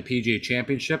the cut at the PGA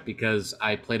Championship because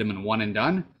I played him in one and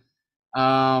done.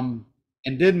 And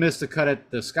did miss the cut at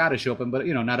the Scottish Open, but,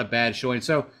 not a bad showing.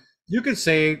 So you could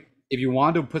say, if you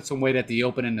wanted to put some weight at the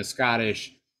Open and the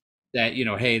Scottish, that,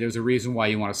 hey, there's a reason why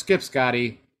you want to skip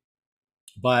Scotty.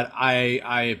 But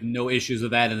I have no issues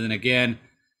with that. And then again,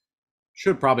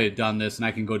 should probably have done this, and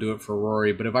I can go do it for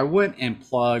Rory. But if I went and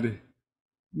plugged,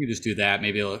 you just do that.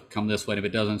 Maybe it'll come this way if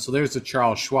it doesn't. So there's the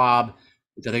Charles Schwab,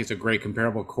 which I think is a great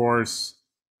comparable course.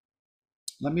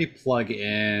 Let me plug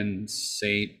in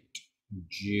St.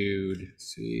 Jude.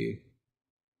 Let's see.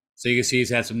 So you can see he's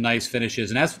had some nice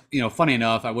finishes. And that's, you know, funny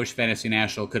enough, I wish Fantasy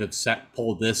National could have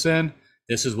pulled this in.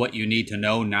 This is what you need to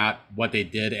know, not what they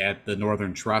did at the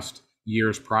Northern Trust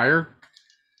years prior.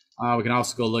 We can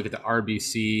also go look at the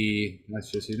RBC.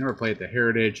 That's just, you never played at the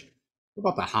Heritage.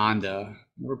 What about the Honda?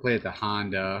 Never played at the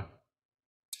Honda.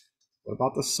 What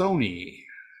about the Sony?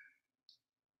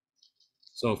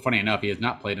 So funny enough, he has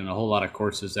not played in a whole lot of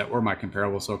courses that were my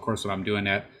comparable. So of course, when I'm doing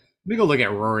that, let me go look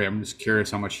at Rory. I'm just curious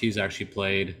how much he's actually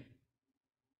played.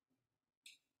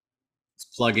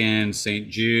 Let's plug in St.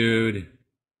 Jude.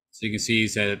 So you can see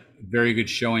he's had very good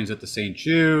showings at the St.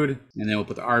 Jude. And then we'll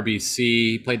put the RBC.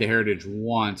 He played the Heritage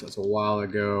once. That's a while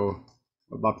ago.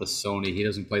 What about the Sony? He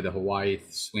doesn't play the Hawaii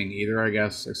swing either, I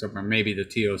guess, except for maybe the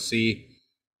TOC.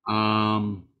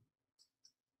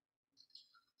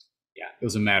 Yeah,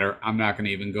 doesn't matter. I'm not going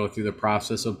to even go through the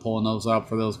process of pulling those up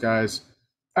for those guys.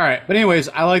 All right. But anyways,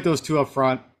 I like those two up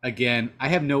front. Again, I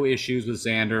have no issues with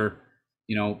Xander.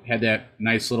 You know, had that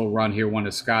nice little run here, won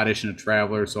a Scottish and a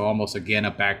Traveler. So almost, again,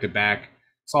 a back-to-back.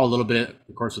 Saw a little bit,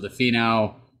 of course, with the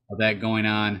Finau of that going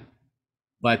on.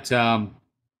 But I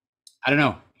don't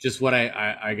know. Just what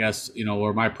I guess, you know,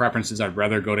 where my preference is, I'd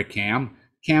rather go to Cam.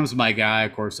 Cam's my guy.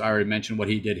 Of course, I already mentioned what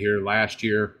he did here last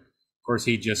year. Of course,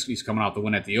 he's coming off the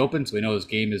win at the Open, so we know his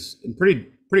game is in pretty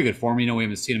good form. You know, we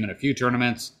haven't seen him in a few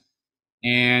tournaments.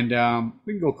 And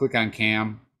we can go click on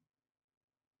Cam.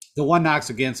 The one knocks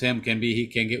against him can be he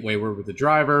can get wayward with the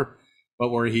driver, but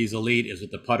where he's elite is with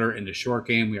the putter and the short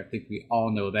game. I think we all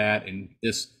know that, and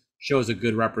this shows a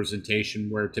good representation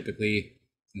where typically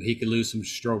he could lose some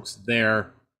strokes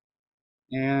there.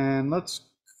 And let's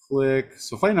click.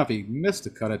 So funny enough, he missed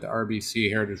a cut at the RBC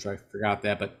Heritage. I forgot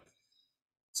that, but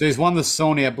so he's won the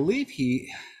Sony. I believe he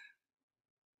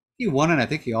won it. I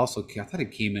think I thought he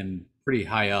came in pretty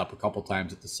high up a couple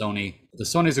times at the Sony. The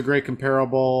Sony's a great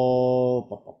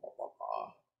comparable.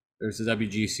 There's the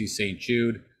WGC St.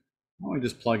 Jude. Why don't we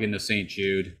just plug into St.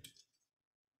 Jude?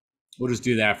 We'll just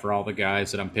do that for all the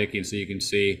guys that I'm picking so you can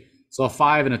see. So a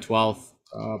 5 and a 12th,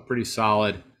 pretty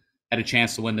solid. Had a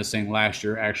chance to win this thing last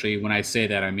year. Actually, when I say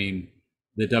that, I mean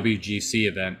the WGC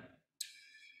event.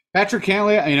 Patrick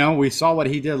Cantlay, you know, we saw what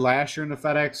he did last year in the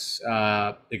FedEx.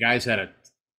 The guys had a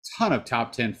ton of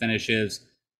top 10 finishes.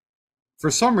 For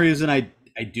some reason, I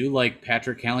do like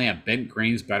Patrick Cantlay. I bent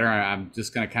greens better. I'm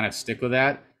just going to kind of stick with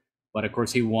that. But of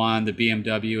course, he won the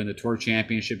BMW and the Tour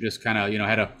Championship. Just kind of, you know,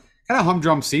 had a kind of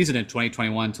humdrum season in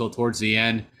 2021 until towards the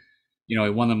end. You know, he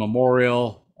won the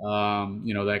Memorial.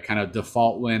 You know, that kind of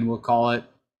default win, we'll call it.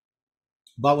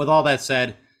 But with all that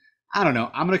said, I don't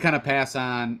know. I'm going to kind of pass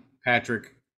on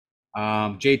Patrick.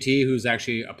 JT, who's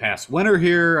actually a past winner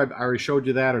here. I already showed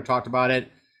you that or talked about it.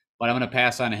 But I'm going to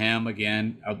pass on him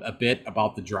again, a bit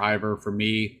about the driver for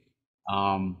me.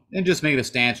 And just make it a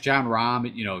stance. John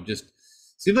Rahm, you know, just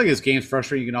seems like his game's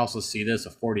frustrating. You can also see this,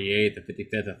 a 48, a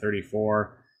 55th, a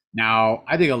 34. Now,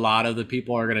 I think a lot of the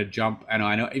people are going to jump.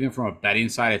 I know even from a betting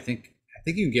side, I think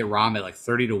you can get Rahm at like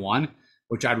 30-1,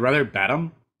 which I'd rather bet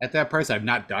him at that price. I've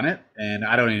not done it, and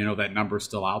I don't even know if that number's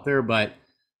still out there, but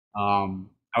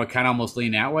I would kind of almost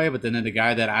lean that way. But then the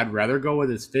guy that I'd rather go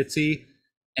with is Fitzy.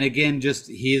 And again, just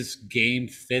his game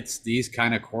fits these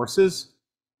kind of courses.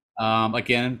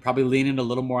 Again, probably leaning a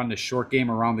little more on the short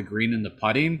game around the green and the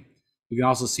putting. You can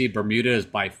also see Bermuda is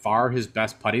by far his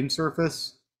best putting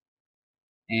surface.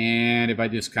 And if I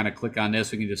just kind of click on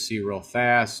this, we can just see real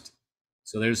fast.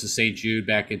 So there's the St. Jude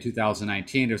back in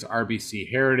 2019. There's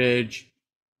RBC Heritage.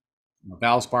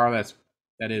 Valspar,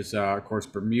 that is, of course,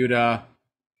 Bermuda.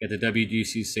 Get the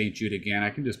WGC St. Jude again. I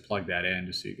can just plug that in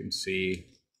just so you can see.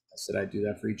 I said I'd do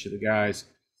that for each of the guys.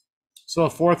 So a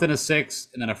 4th and a 6th,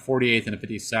 and then a 48th and a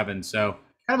 57. So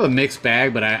kind of a mixed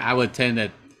bag, but I would tend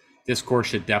that this course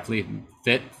should definitely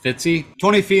fit Fitzy.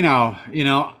 Tony Finau, you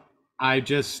know, I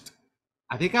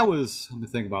think I was, let me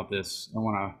think about this.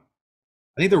 I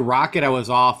think the Rocket I was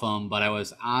off him, but I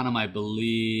was on him, I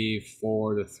believe,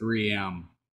 for the 3M.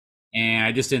 And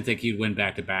I just didn't think he'd win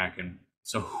back-to-back. And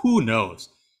so who knows?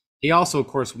 He also, of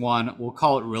course, won, we'll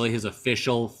call it really his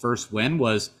official first win,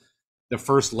 was the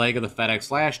first leg of the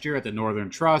FedEx last year at the Northern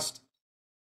Trust.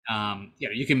 You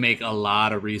know, you can make a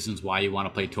lot of reasons why you want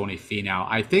to play Tony Finau.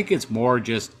 I think it's more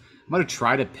just, I'm going to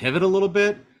try to pivot a little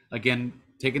bit. Again,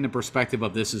 taking the perspective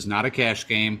of this is not a cash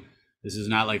game. This is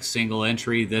not like single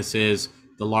entry. This is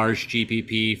the large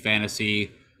GPP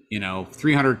fantasy, you know,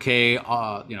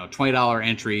 300K, you know, $20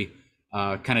 entry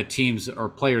kind of teams or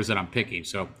players that I'm picking.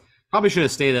 So probably should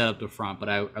have stayed that up the front, but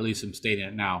I at least am stating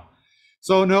it now.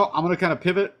 So no, I'm going to kind of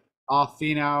pivot off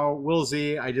Finau. Will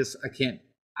Z, I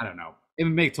don't know. It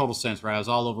would make total sense, right? I was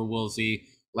all over Will Z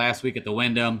last week at the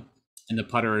Wyndham and the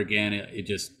putter again. It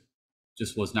just,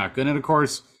 just was not good. And of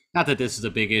course, not that this is a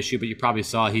big issue, but you probably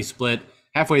saw he split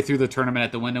halfway through the tournament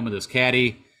at the Wyndham with his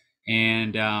caddy.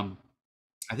 And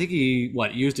I think he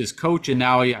used his coach, and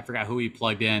now I forgot who he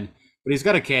plugged in, but he's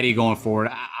got a caddy going forward.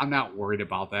 I'm not worried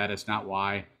about that. It's not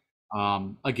why.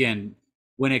 Again,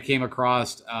 when it came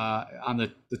across on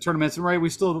the tournaments, and right, we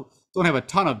still don't have a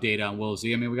ton of data on Will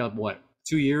Z. I mean, we got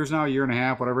 2 years now, a year and a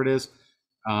half, whatever it is.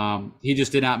 He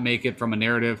just did not make it from a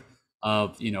narrative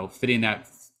of fitting that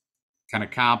kind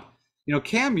of comp.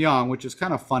 Cam Young, which is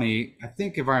kind of funny. I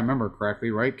think if I remember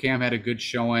correctly, right, Cam had a good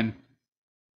showing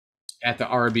at the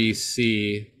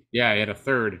RBC. Yeah, he had a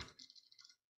third.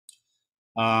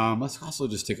 Let's also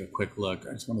just take a quick look.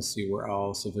 I just want to see where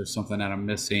else, if there's something that I'm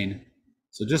missing.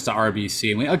 So just the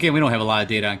RBC. Again, we don't have a lot of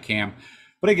data on Cam,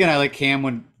 but again, I like Cam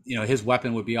when his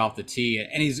weapon would be off the tee,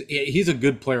 and he's a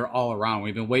good player all around.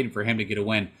 We've been waiting for him to get a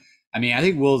win. I mean, I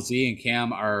think Will Z and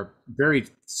Cam are very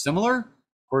similar.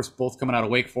 Of course, both coming out of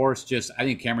Wake Forest. Just I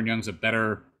think Cameron Young's a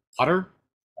better putter,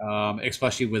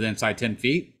 especially with inside 10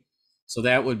 feet. So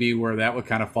that would be where that would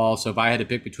kind of fall. So if I had to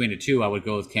pick between the two, I would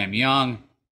go with Cam Young.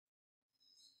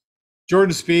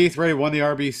 Jordan Spieth, right, won the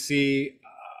RBC.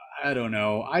 I don't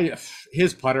know.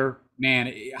 His putter,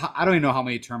 man, I don't even know how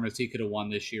many tournaments he could have won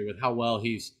this year with how well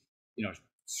he's,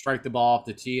 strike the ball off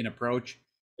the tee and approach.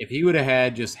 If he would have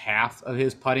had just half of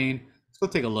his putting, let's go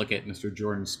take a look at Mr.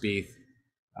 Jordan Spieth.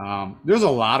 There's a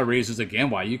lot of reasons, again,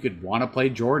 why you could want to play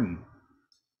Jordan.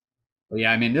 But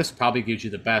yeah, I mean, this probably gives you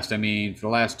the best. I mean, for the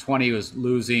last 20, he was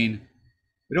losing.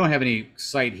 We don't have any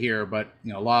sight here, but,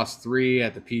 lost 3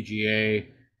 at the PGA.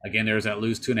 Again, there's that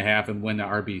lose 2.5 and win the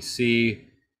RBC.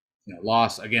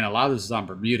 Lost, again, a lot of this is on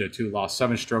Bermuda, too. Lost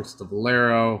 7 strokes at the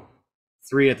Valero,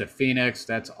 3 at the Phoenix.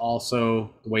 That's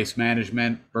also the Waste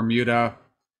Management, Bermuda.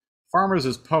 Farmers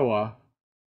is POA.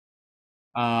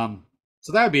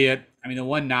 So that would be it. I mean, the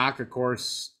one knock, of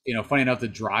course, funny enough, the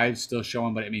drive's still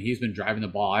showing, but I mean, he's been driving the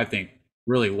ball, I think,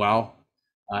 really well.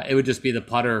 It would just be the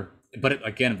putter. But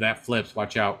again, if that flips,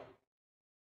 watch out.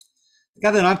 The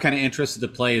guy that I'm kind of interested to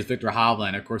play is Victor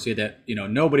Hovland. Of course, he had that,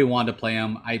 nobody wanted to play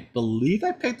him. I believe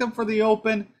I picked him for the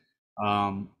Open.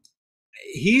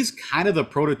 He's kind of the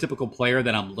prototypical player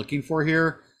that I'm looking for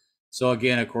here. So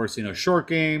again, of course, short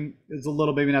game is a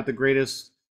little, maybe not the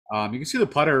greatest. You can see the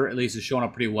putter at least is showing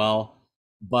up pretty well,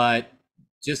 but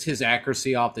just his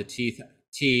accuracy off the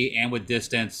tee and with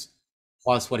distance,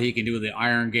 plus what he can do with the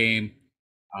iron game,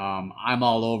 I'm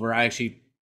all over. I actually,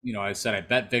 I said I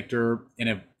bet Victor, and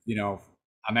if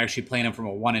I'm actually playing him from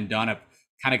a one and done. I've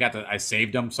kind of I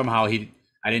saved him somehow. I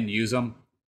didn't use him.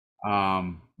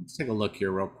 Let's take a look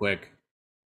here real quick.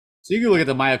 So you can look at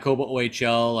the Mayakoba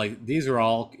OHL. Like these are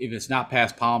all, if it's not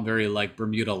past Palm, very like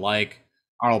Bermuda like.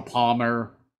 Arnold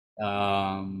Palmer,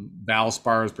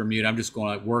 Valspar's Bermuda. I'm just going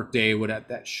like Workday.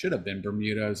 That should have been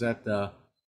Bermuda. Is that the?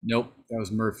 Nope, that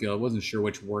was Murfield. I wasn't sure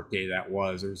which Workday that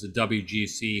was. There was a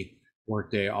WGC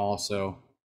Workday also,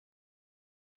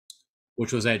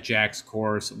 which was at Jack's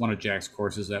course, one of Jack's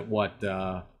courses at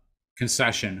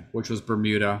Concession, which was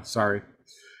Bermuda. Sorry.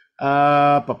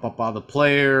 The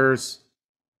players.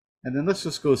 And then let's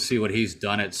just go see what he's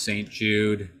done at St.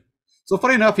 Jude. So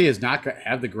funny enough, he has not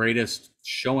had the greatest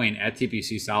showing at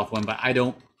TPC Southwind, but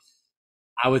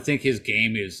I would think his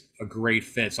game is a great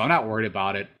fit. So I'm not worried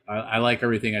about it. I like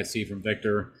everything I see from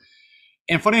Victor.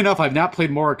 And funny enough, I've not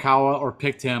played Morikawa or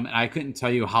picked him, and I couldn't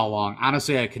tell you how long.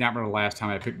 Honestly, I cannot remember the last time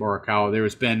I picked Morikawa. There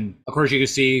has been, of course, you can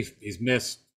see he's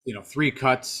missed, 3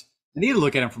 cuts. I need to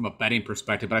look at him from a betting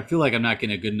perspective, but I feel like I'm not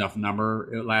getting a good enough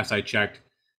number. Last I checked.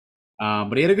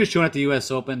 But he had a good showing at the U.S.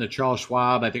 Open. The Charles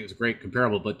Schwab, I think it was great,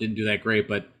 comparable, but didn't do that great.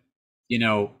 But,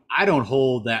 I don't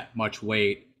hold that much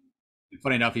weight. And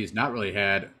funny enough, he's not really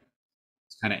had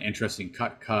this kind of interesting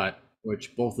cut,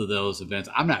 which both of those events,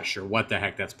 I'm not sure what the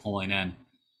heck that's pulling in.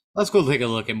 Let's go take a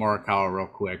look at Morikawa real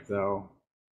quick, though.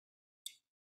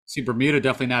 See, Bermuda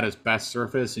definitely not his best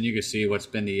surface, and you can see what's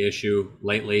been the issue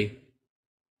lately.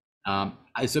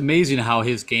 It's amazing how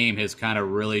his game has kind of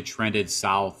really trended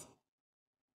south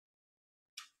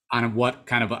on what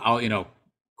kind of, of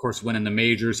course, winning the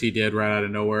majors he did right out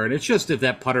of nowhere. And it's just if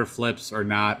that putter flips or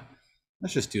not.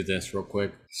 Let's just do this real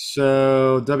quick.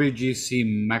 So WGC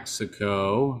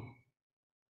Mexico.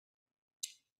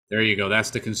 There you go.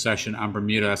 That's the concession on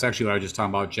Bermuda. That's actually what I was just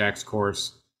talking about, Jack's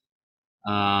course.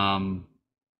 That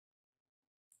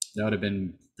would have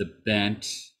been the Bent.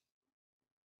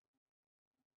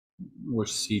 Which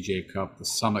CJ Cup? The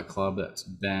Summit Club. That's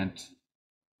Bent.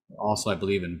 Also, I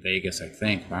believe in Vegas, I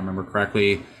think, if I remember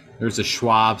correctly. There's a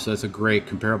Schwab, so that's a great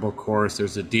comparable course.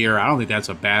 There's a Deere. I don't think that's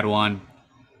a bad one.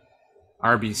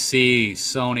 RBC,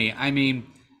 Sony. I mean,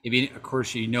 I mean, of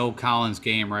course, you know Colin's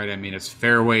game, right? I mean, it's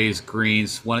fairways,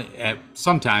 greens.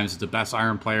 Sometimes the best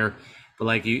iron player, but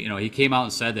like he came out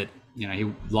and said that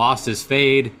he lost his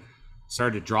fade,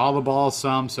 started to draw the ball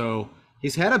some, so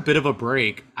he's had a bit of a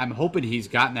break. I'm hoping he's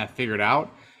gotten that figured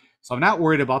out, so I'm not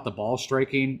worried about the ball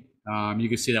striking. You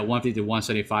can see that 150 to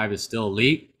 175 is still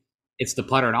elite. It's the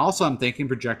putter, and also I'm thinking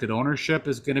projected ownership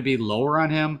is going to be lower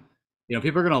on him.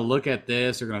 People are going to look at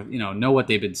this, they're going to know what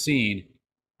they've been seeing.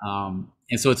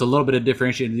 And so it's a little bit of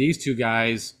differentiating. These two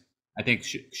guys, I think,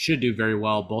 should do very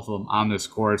well, both of them on this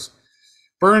course.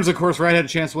 Burns, of course, right, had a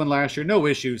chance to win last year. No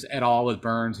issues at all with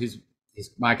Burns. He's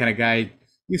my kind of guy.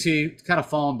 You see, he's kind of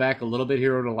fallen back a little bit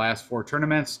here over the last 4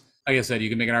 tournaments. Like I said, you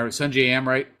can make an argument. Sungjae Im,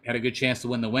 right, had a good chance to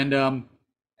win the Wyndham.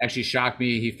 Actually shocked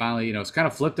me. He finally, it's kind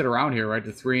of flipped it around here, right,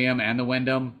 the 3M and the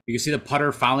Wyndham. You can see the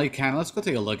putter finally let's go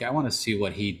take a look. I want to see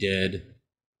what he did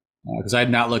because I had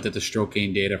not looked at the stroke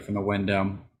gain data from the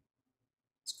Wyndham.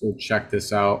 Let's go check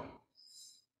this out.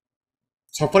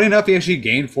 So funny enough, he actually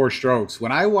gained 4 strokes.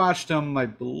 When I watched him, I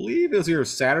believe it was either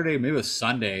Saturday, maybe it was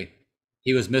Sunday,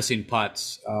 he was missing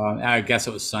putts. I guess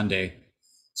it was Sunday.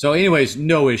 So anyways,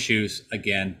 no issues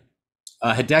again.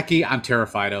 Hideki, I'm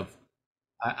terrified of.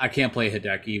 I can't play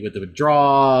Hideki with the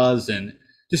withdrawals and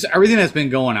just everything that's been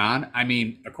going on. I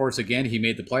mean, of course, again, he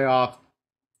made the playoff.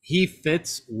 He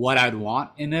fits what I'd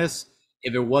want in this.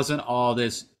 If it wasn't all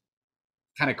this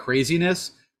kind of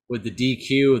craziness with the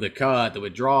DQ, the cut, the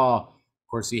withdrawal. Of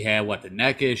course, he had the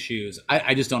neck issues.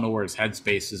 I just don't know where his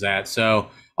headspace is at. So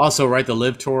also, right, the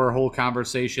Live Tour whole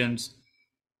conversations.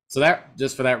 So that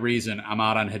just for that reason, I'm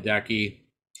out on Hideki.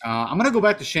 I'm going to go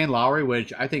back to Shane Lowry,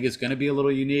 which I think is going to be a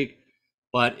little unique.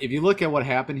 But if you look at what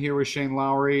happened here with Shane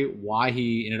Lowry, why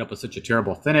he ended up with such a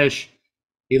terrible finish,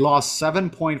 he lost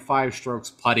 7.5 strokes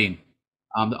putting.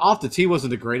 Off the tee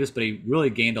wasn't the greatest, but he really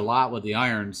gained a lot with the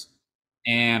irons.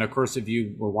 And of course, if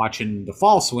you were watching the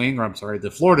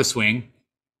the Florida swing,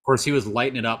 of course, he was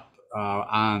lighting it up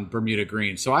on Bermuda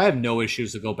Green. So I have no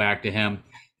issues to go back to him.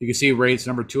 You can see rates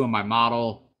number 2 in my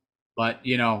model, but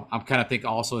I'm kind of think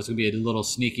also it's going to be a little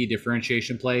sneaky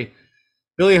differentiation play.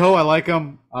 Billy Ho, I like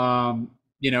him. I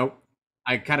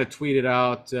kind of tweeted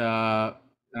out, I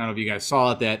don't know if you guys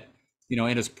saw it, that,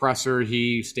 in his presser,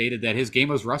 he stated that his game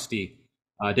was rusty.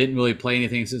 Didn't really play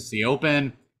anything since the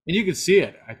Open. And you could see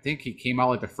it. I think he came out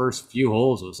like the first few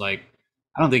holes. It was like,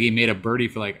 I don't think he made a birdie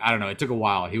for I don't know. It took a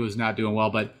while. He was not doing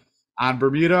well. But on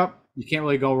Bermuda, you can't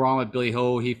really go wrong with Billy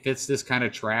Ho. He fits this kind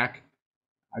of track.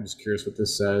 I'm just curious what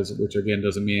this says, which again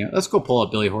doesn't mean it. Let's go pull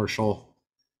up Billy Horschel.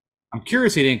 I'm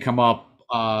curious he didn't come up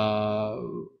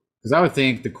because I would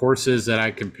think the courses that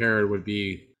I compared would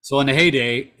be. So in the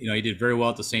heyday, he did very well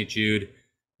at the St. Jude.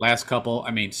 Last couple,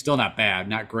 I mean, still not bad,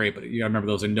 not great, but you gotta remember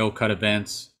those are no-cut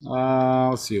events.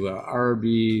 Let's see what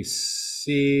RBC.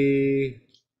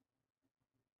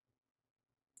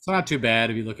 It's not too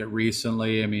bad if you look at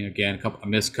recently. I mean, again, a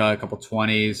miscut, a couple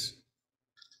 20s.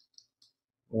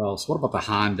 What else? What about the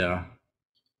Honda?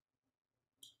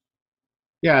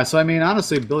 Yeah, so I mean,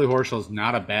 honestly, Billy Horschel is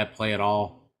not a bad play at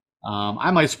all. I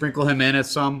might sprinkle him in at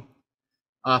some.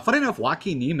 Funny enough,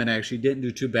 Joaquin Niemann actually didn't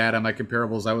do too bad on my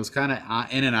comparables. I was kind of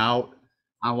in and out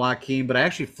on Joaquin, but I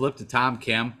actually flipped to Tom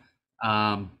Kim,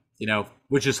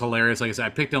 which is hilarious. Like I said, I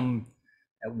picked him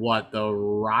at the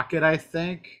Rocket, I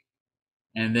think,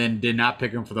 and then did not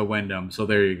pick him for the Wyndham. So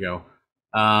there you go.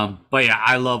 But yeah,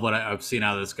 I love what I've seen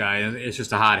out of this guy. It's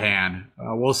just a hot hand.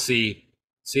 We'll see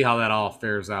how that all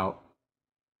fares out.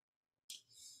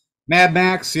 Mad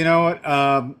Max, you know what?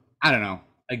 I don't know.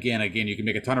 Again, you can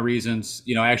make a ton of reasons.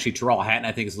 Actually, Terrell Hatton,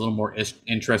 I think, is a little more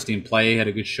interesting play. Had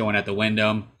a good showing at the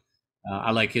Wyndham.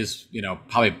 I like his,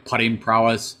 probably putting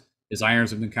prowess. His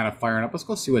irons have been kind of firing up. Let's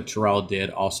go see what Terrell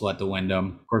did also at the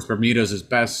Wyndham. Of course, Bermuda's his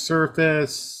best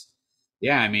surface.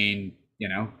 Yeah, I mean,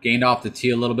 gained off the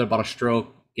tee a little bit, about a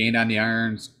stroke. Gained on the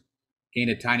irons.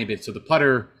 Gained a tiny bit. So the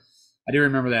putter, I do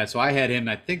remember that. So I had him,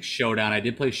 I think, Showdown. I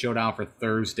did play Showdown for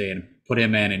Thursday and put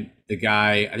him in. And the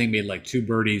guy, I think, made like 2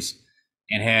 birdies.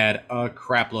 And had a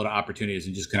crap load of opportunities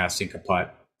and just could not sink a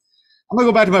putt. I'm gonna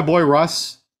go back to my boy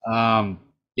Russ. I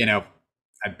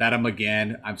bet him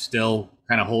again. I'm still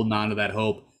kind of holding on to that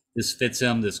hope. This fits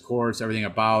him, this course, everything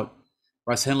about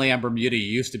Russ Henley on Bermuda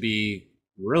used to be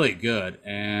really good,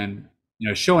 and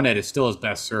showing that it's still his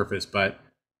best surface. But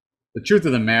the truth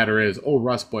of the matter is, old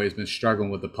Russ boy has been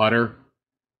struggling with the putter.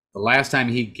 The last time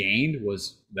he gained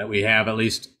was that we have, at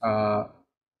least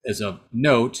as a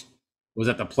note, was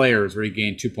at the Players where he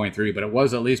gained 2.3, but it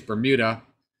was at least Bermuda.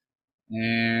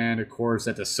 And of course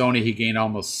at the Sony he gained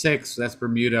almost 6. So that's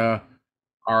Bermuda.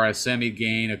 RSM he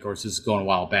gained. Of course, this is going a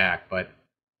while back, but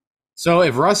So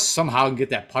if Russ somehow can get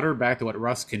that putter back to what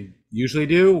Russ can usually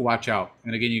do, watch out.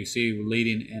 And again, you can see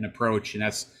leading and approach, and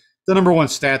that's the number one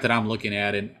stat that I'm looking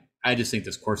at. And I just think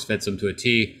this course fits him to a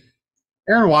T.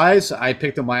 Aaron Wise, I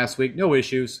picked him last week, no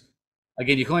issues.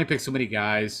 Again, you can only pick so many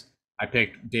guys. I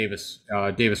picked Davis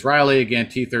Riley again,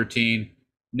 T13,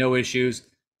 no issues.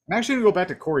 I'm actually gonna go back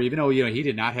to Corey, even though he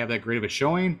did not have that great of a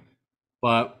showing,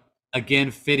 but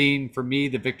again, fitting for me,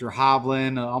 the Victor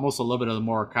Hovland, almost a little bit of the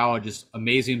Morikawa, just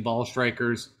amazing ball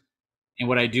strikers. And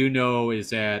what I do know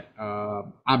is that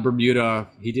on Bermuda,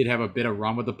 he did have a bit of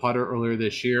run with the putter earlier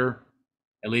this year.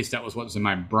 At least that was what was in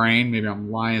my brain. Maybe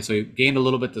I'm lying. So he gained a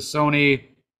little bit to Sony.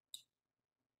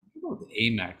 What about the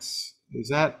Amex? Is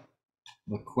that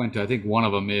La Quinta? I think one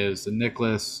of them is the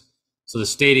Nicholas. So the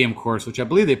stadium course, which I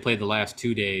believe they played the last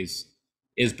 2 days,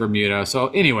 is Bermuda. So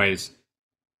anyways,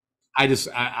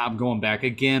 I'm going back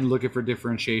again, looking for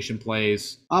differentiation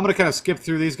plays. I'm going to kind of skip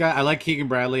through these guys. I like Keegan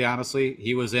Bradley, honestly.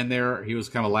 He was in there. He was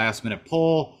kind of a last-minute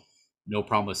pull. No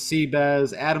problem with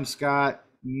Seabez. Adam Scott,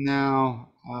 no,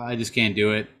 I just can't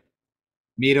do it.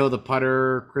 Mito, the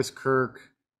putter, Chris Kirk,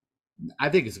 I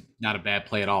think it's not a bad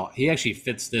play at all. He actually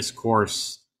fits this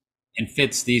course and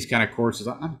fits these kind of courses.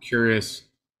 I'm curious.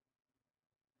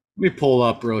 Let me pull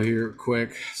up real here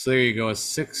quick. So there you go.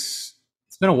 It's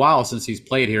been a while since he's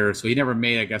played here, so he never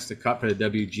made, I guess, the cut for the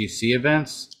WGC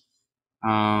events.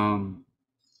 But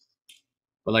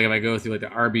like if I go through like the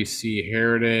RBC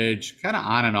Heritage, kind of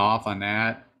on and off on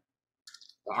that.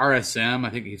 The RSM, I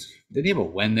think did he have a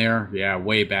win there? Yeah,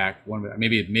 way back.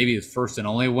 Maybe his first and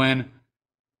only win.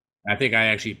 I think I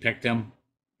actually picked him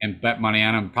and bet money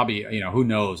on him. Probably, who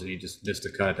knows? And he just missed a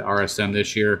cut at the RSM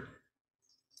this year.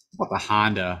 What about the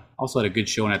Honda? Also had a good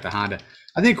showing at the Honda.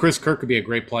 I think Chris Kirk could be a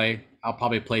great play. I'll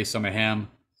probably play some of him.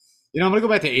 I'm going to go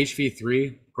back to HV3.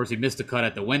 Of course, he missed the cut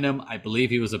at the Wyndham. I believe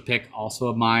he was a pick also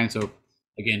of mine. So,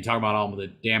 again, talking about all of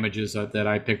the damages that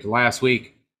I picked last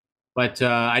week. But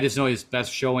I just know his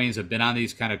best showings have been on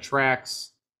these kind of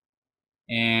tracks.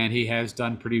 And he has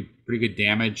done pretty good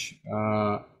damage.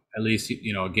 At least,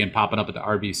 again, popping up at the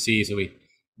RBC. So we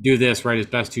do this, right? His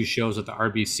best 2 shows at the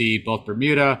RBC, both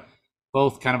Bermuda.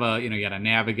 Both kind of you got to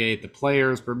navigate the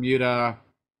players, Bermuda.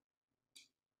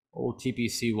 Old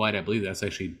TPC White, I believe that's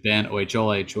actually Ben,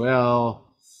 OHL,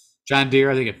 HOL. John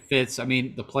Deere, I think it fits. I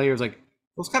mean, the players, like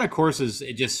those kind of courses,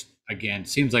 it just, again,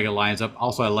 seems like it lines up.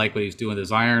 Also, I like what he's doing with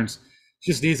his irons.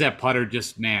 Just needs that putter,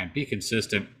 just, man, be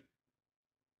consistent.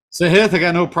 Sahith, I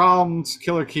got no problems.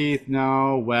 Killer Keith,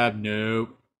 no. Webb, no.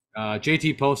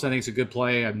 JT Post, I think is a good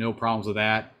play. I have no problems with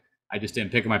that. I just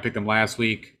didn't pick him. I picked him last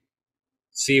week.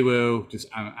 Siwoo, just,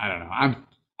 I don't know.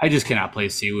 I just cannot play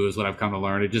Siwoo is what I've come to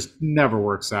learn. It just never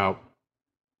works out.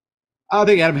 I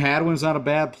think Adam Hadwin's not a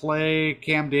bad play.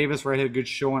 Cam Davis, right, had a good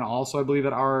showing also, I believe,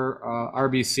 at our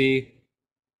RBC,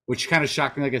 which kind of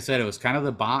shocked me. Like I said, it was kind of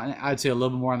the bomb. I'd say a little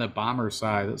bit more on the bomber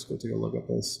side. Let's go take a look at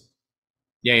this.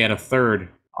 Yeah, he had a third.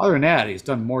 Other than that, he's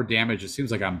done more damage. It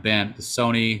seems like I'm bent. The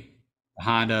Sony, the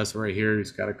Honda, so right here,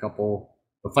 he's got a couple.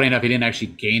 But funny enough, he didn't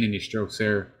actually gain any strokes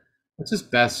there. What's his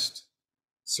best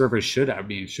service should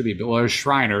be, well, there's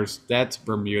Shriners. That's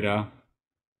Bermuda.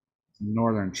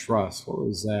 Northern Trust. What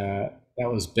was that?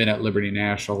 That was Ben at Liberty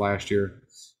National last year.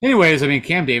 Anyways, I mean,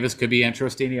 Cam Davis could be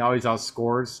interesting. He always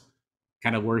outscores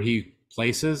kind of where he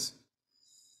places.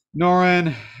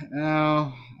 Norin,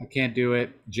 no, I can't do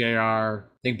it. JR, I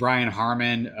think Brian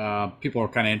Harmon, people were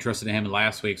kind of interested in him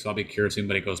last week, so I'll be curious if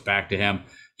anybody goes back to him.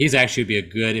 He's actually be a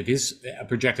good, if his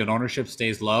projected ownership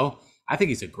stays low, I think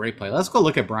he's a great play. Let's go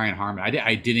look at Brian Harmon.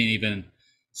 I didn't even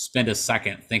spend a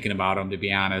second thinking about him, to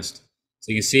be honest.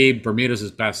 So you can see Bermuda's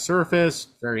his best surface,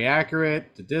 very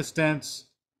accurate, the distance.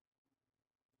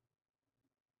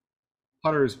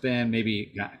 Putter's been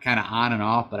maybe kind of on and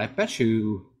off, but I bet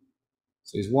you,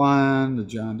 so he's won the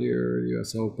John Deere,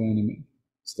 US Open. I mean,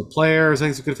 it's the players. I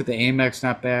think it's good for the Amex,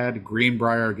 not bad.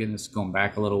 Greenbrier, again, it's going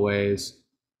back a little ways.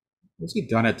 What's he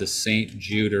done at the St.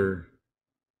 Jude?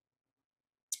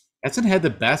 Hasn't had the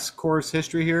best course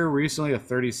history here recently, a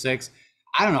 36.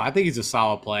 I don't know. I think he's a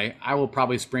solid play. I will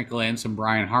probably sprinkle in some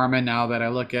Brian Harmon now that I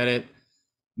look at it.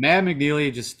 Matt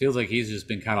McNeely just feels like he's just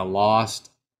been kind of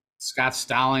lost. Scott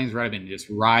Stallings, right, been just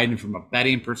riding from a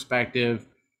betting perspective.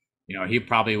 He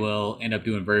probably will end up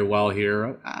doing very well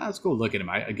here. Let's go look at him.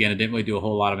 I didn't really do a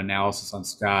whole lot of analysis on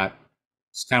Scott.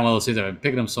 It's kind of one of those things. I've been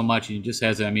picking him so much, and he just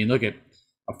has, look at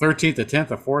a 13th, a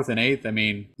 10th, a 4th, and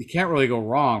 8th. You can't really go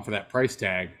wrong for that price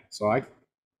tag. So I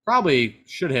probably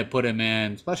should have put him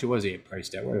in, especially what is he at price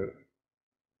tag?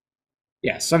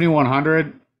 Yeah,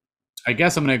 7,100. I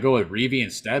guess I'm going to go with Reeve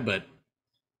instead, but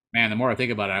man, the more I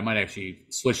think about it, I might actually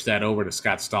switch that over to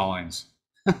Scott Stallings.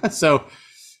 So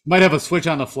Might have a switch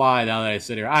on the fly now that I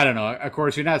sit here. I don't know. Of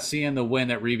course, you're not seeing the win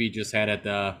that Reeve just had at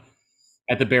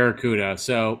the Barracuda.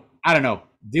 So I don't know.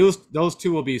 Those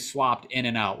two will be swapped in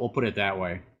and out. We'll put it that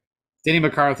way. Denny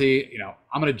McCarthy,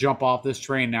 I'm going to jump off this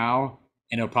train now,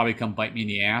 and it'll probably come bite me in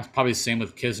the ass. Probably the same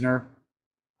with Kisner.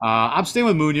 I'm staying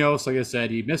with Munoz. Like I said,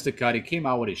 he missed a cut. He came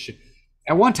out with his shit.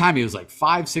 At one time, he was like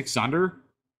 5-6 under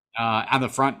on the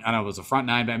front. I don't know, it was a front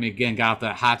nine, but I mean, again, got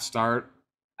that hot start.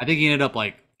 I think he ended up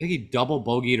I think he double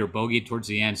bogeyed or bogeyed towards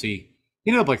the end. So he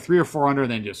ended up like 3 or 4 under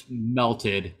and then just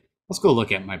melted. Let's go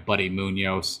look at my buddy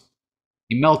Munoz.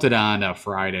 He melted on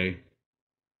Friday.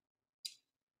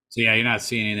 So yeah, you're not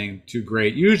seeing anything too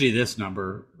great. Usually this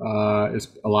number is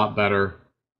a lot better.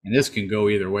 And this can go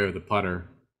either way with the putter.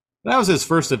 That was his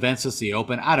first event since the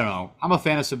Open. I don't know. I'm a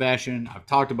fan of Sebastian. I've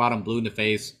talked about him blue in the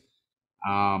face.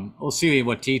 We'll see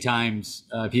what tee times.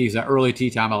 If he's an early tee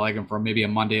time, I like him for maybe a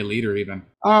Monday leader even.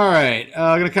 All right.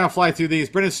 I'm going to kind of fly through these.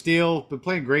 Brendan Steele, been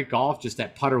playing great golf. Just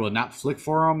that putter will not flick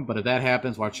for him. But if that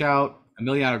happens, watch out.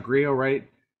 Emiliano Grillo, right?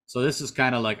 So this is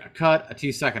kind of like a cut, a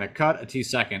tee second, a cut, a tee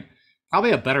second.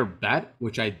 Probably a better bet,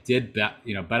 which I did bet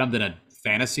him than a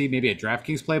fantasy, maybe a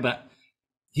DraftKings play. But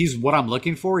he's what I'm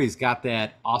looking for. He's got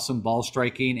that awesome ball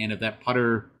striking. And if that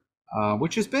putter,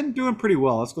 which has been doing pretty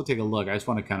well. Let's go take a look. I just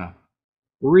want to kind of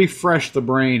refresh the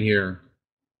brain here.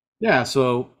 Yeah,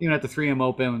 so at the 3M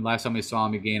Open, last time we saw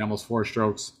him, he gained almost 4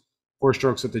 strokes. 4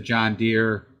 strokes at the John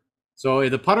Deere. So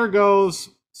if the putter goes,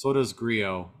 so does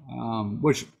Grillo,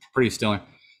 which pretty still.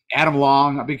 Adam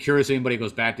Long, I'd be curious if anybody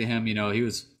goes back to him.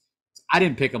 I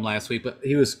didn't pick him last week, but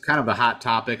he was kind of the hot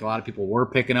topic. A lot of people were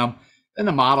picking him. And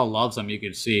the model loves him, you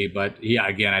can see. But yeah,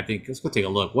 again, I think let's go take a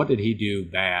look. What did he do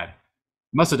bad?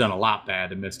 He must have done a lot bad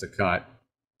to miss the cut.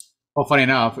 Well, funny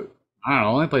enough, I don't know.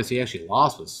 The only place he actually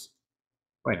lost was,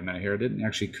 wait a minute here, it didn't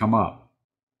actually come up.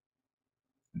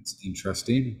 That's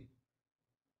interesting.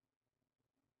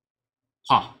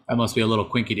 That must be a little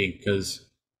quinky dink because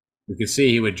we could see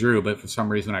he withdrew, but for some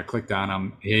reason when I clicked on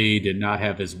him, he did not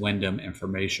have his Wyndham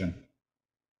information.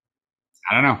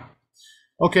 I don't know.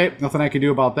 Okay, nothing I can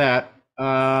do about that.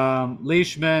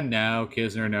 Leishman, no.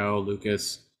 Kisner, no.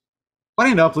 Lucas.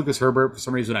 Funny enough, Lucas Herbert, for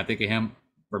some reason I think of him.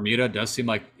 Bermuda does seem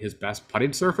like his best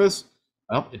putting surface.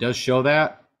 Well, it does show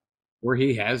that. Where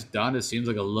he has done, it seems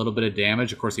like a little bit of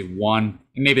damage. Of course, he won.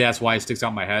 And maybe that's why it sticks out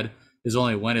in my head. His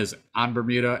only win is on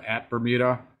Bermuda, at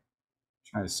Bermuda.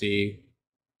 Trying to see.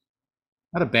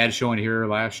 Not a bad showing here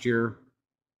last year.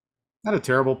 Not a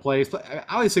terrible place. But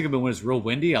I always think of him when it's real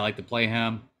windy. I like to play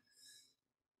him.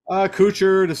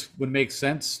 Kuchar, this would make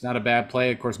sense. Not a bad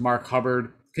play. Of course, Mark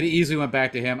Hubbard. Could have easily went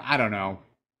back to him. I don't know.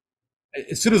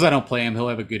 As soon as I don't play him, he'll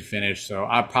have a good finish. So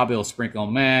I probably will sprinkle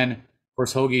him in. Of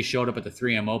course, Hoagie showed up at the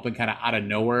 3M Open kind of out of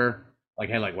nowhere.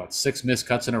 Had 6 missed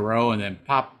cuts in a row and then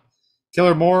pop.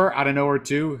 Killer Moore out of nowhere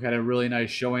too. Had a really nice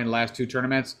showing in the last 2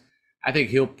 tournaments. I think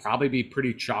he'll probably be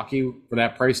pretty chalky for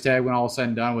that price tag when all is said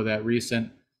and done with that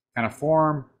recent kind of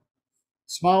form.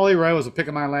 Smalley, right, was a pick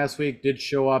of mine last week. Did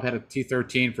show up, had a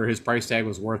T13 for his price tag,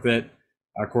 was worth it.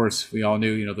 Of course, we all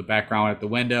knew, the background at the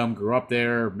Wyndham, grew up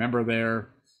there, member there.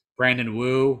 Brandon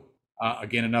Wu,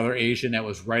 again, another Asian that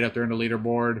was right up there in the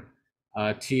leaderboard.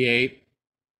 T8,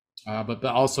 but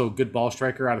also good ball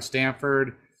striker out of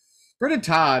Stanford. Brendan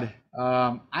Todd,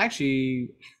 I don't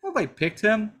know if I picked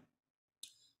him,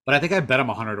 but I think I bet him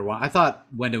 100 to 1. I thought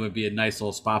Wyndham would be a nice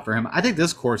little spot for him. I think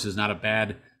this course is not a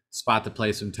bad spot to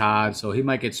play some Todd, so he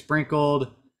might get sprinkled.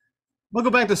 We'll go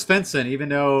back to Svensson, even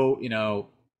though,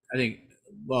 I think,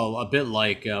 a bit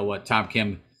like what Tom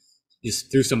Kim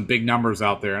just threw some big numbers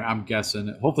out there, and I'm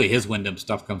guessing hopefully his Wyndham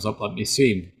stuff comes up. Let me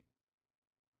see.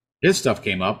 His stuff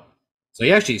came up. So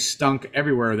he actually stunk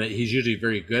everywhere that he's usually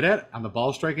very good at on the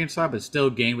ball striking side, but still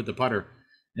gained with the putter.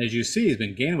 And as you see, he's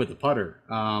been gaining with the putter.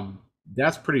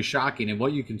 That's pretty shocking. And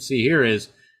what you can see here is,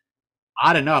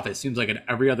 odd enough, it seems like in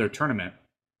every other tournament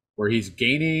where he's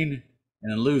gaining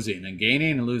and then losing and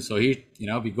gaining and losing. So he,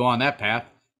 if you go on that path,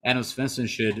 Adam Svensson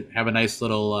should have a nice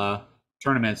little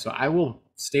tournament. So I will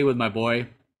stay with my boy.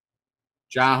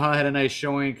 Jaha had a nice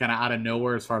showing, kind of out of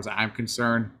nowhere as far as I'm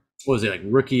concerned. What was it,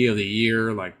 rookie of the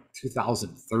year,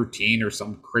 2013 or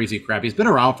some crazy crap. He's been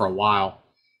around for a while.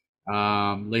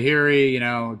 Lahiri,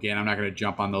 again, I'm not going to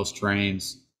jump on those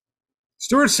trains.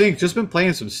 Stuart Sink just been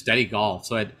playing some steady golf.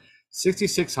 So at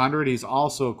 6,600, he's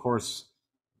also, of course,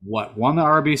 won the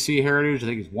RBC Heritage. I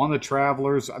think he's won the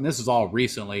Travelers. And this is all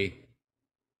recently.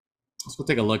 Let's go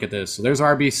take a look at this. So there's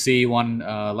RBC, won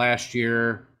last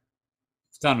year.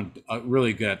 He's done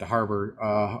really good at the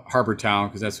Harbor Town,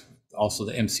 because that's also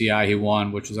the MCI he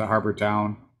won, which was at Harbor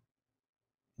Town.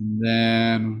 And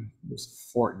then it was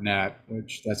Fortinet,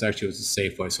 which that's actually was a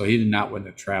Safeway. So he did not win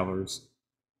the Travelers.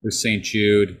 There's St.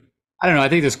 Jude. I don't know. I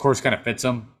think this course kind of fits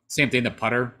him. Same thing, the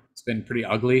putter. It's been pretty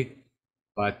ugly.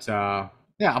 But yeah,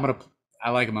 I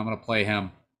like him. I'm going to play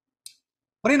him.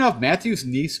 Funny enough, Matthews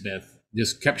Neesmith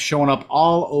just kept showing up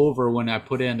all over when I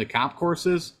put in the comp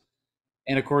courses.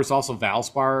 And of course, also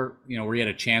Valspar, where he had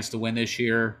a chance to win this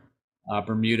year.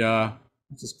 Bermuda.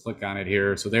 Let's just click on it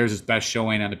here. So there's his best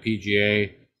showing on the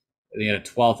PGA. He had a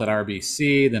 12th at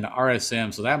RBC, then the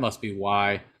RSM. So that must be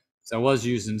why. So I was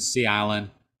using Sea Island,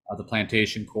 the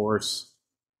Plantation course.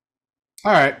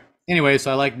 All right. Anyway,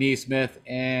 so I like Neesmith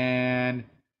and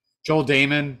Joel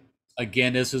Damon.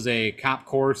 Again, this is a comp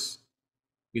course.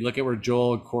 We look at where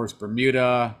Joel, of course,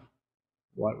 Bermuda.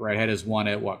 Redhead has won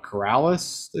at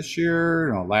Corrales this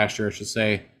year? No, last year, I should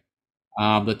say.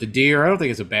 But the Deer, I don't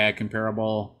think it's a bad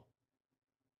comparable.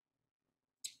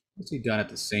 What's he done at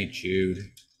the St. Jude?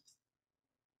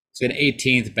 It's an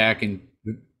 18th back in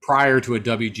prior to a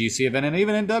WGC event, and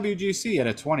even in WGC at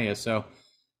a 20th. So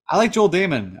I like Joel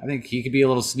Damon. I think he could be a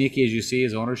little sneaky, as you see.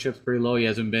 His ownership's pretty low. He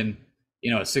hasn't been, a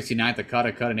 69th a cut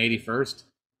an 81st.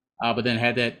 But then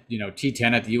had that,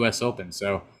 T10 at the U.S. Open.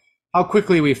 So how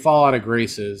quickly we fall out of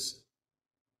graces.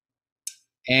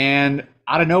 And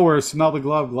out of nowhere, Smell the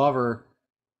Glove Glover.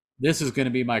 This is going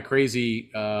to be my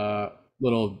crazy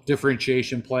little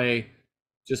differentiation play.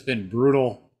 Just been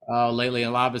brutal lately.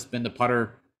 A lot of it's been the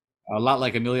putter. A lot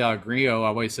like Emilio Grillo. I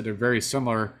always said they're very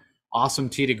similar. Awesome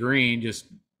tee to green. Just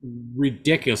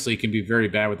ridiculously can be very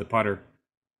bad with the putter.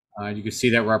 You can see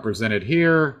that represented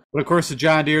here. But of course, the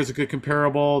John Deere is a good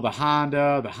comparable. The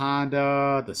Honda,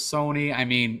 the Sony. I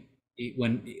mean,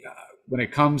 when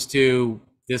it comes to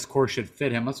this course should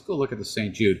fit him. Let's go look at the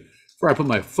St. Jude before I put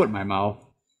my foot in my mouth.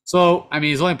 So, I mean,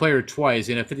 he's only played here twice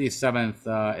in a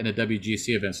 57th in a WGC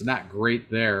event, so not great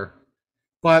there.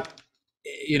 But,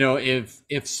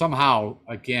 if somehow,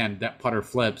 again, that putter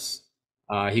flips,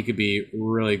 he could be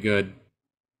really good.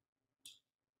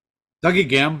 Dougie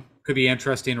Gim could be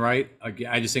interesting, right?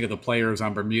 I just think of the players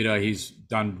on Bermuda. He's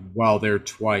done well there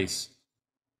twice.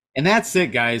 And that's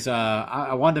it, guys.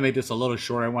 I wanted to make this a little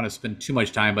short. I don't want to spend too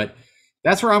much time, but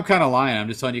that's where I'm kind of lying. I'm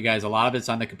just telling you guys a lot of it's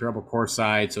on the comparable course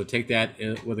side. So take that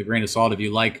with a grain of salt if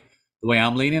you like the way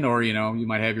I'm leaning, or, you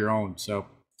might have your own. So,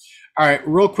 all right,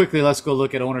 real quickly, let's go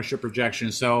look at ownership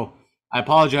projections. So I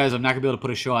apologize. I'm not going to be able to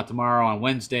put a show out tomorrow on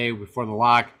Wednesday before the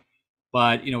lock.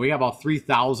 But, we got about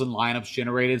 3,000 lineups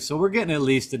generated. So we're getting at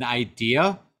least an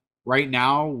idea right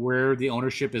now where the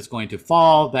ownership is going to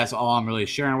fall. That's all I'm really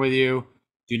sharing with you.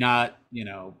 Do not,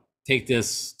 take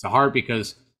this to heart,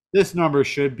 because this number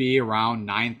should be around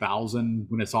 9,000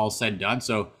 when it's all said and done.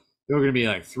 So they're going to be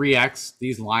like 3x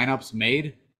these lineups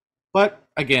made. But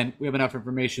again, we have enough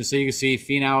information. So you can see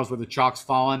Finau's where the chalk's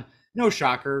fallen. No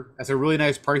shocker. That's a really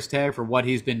nice price tag for what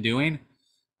he's been doing.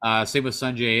 Same with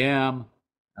Sunjay M.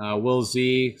 Will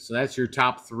Z. So that's your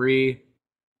top three.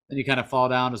 Then you kind of fall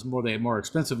down as the more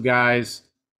expensive guys.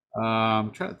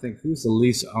 I'm trying to think who's the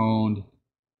least owned.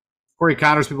 Corey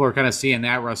Connors, people are kind of seeing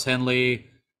that. Russ Henley,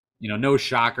 no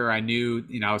shocker. I knew,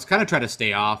 I was kind of trying to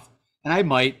stay off, and I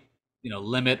might,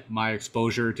 limit my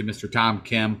exposure to Mr. Tom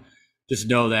Kim. Just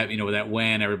know that, with that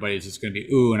win, everybody's just going to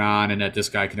be ooh and on, and that this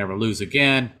guy can never lose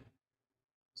again.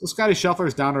 So Scotty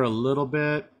Scheffler's down there a little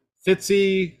bit.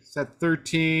 Fitzy is at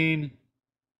 13.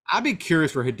 I'd be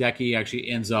curious where Hideki actually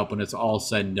ends up when it's all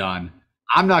said and done.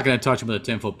 I'm not going to touch him with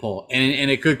a 10-foot pole,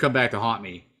 and it could come back to haunt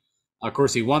me. Of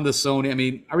course, he won the Sony. I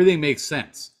mean, everything makes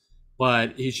sense,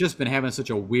 but he's just been having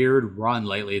such a weird run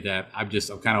lately that I'm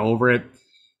kind of over it.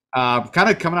 Kind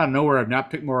of coming out of nowhere. I've not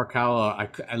picked Morikawa.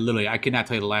 I could not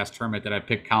tell you the last tournament that I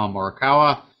picked Colin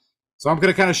Morikawa. So I'm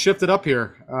going to kind of shift it up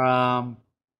here.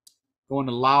 Going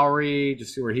to Lowry,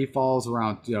 just see where he falls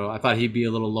around. I thought he'd be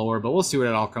a little lower, but we'll see where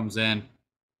it all comes in.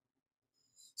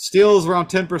 Steele's around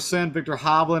 10%. Victor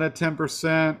Hovland at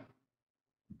 10%.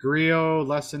 Grillo,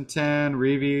 less than 10.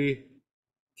 Reeve,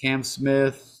 Cam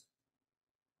Smith.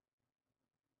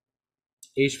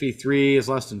 HV3 is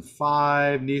less than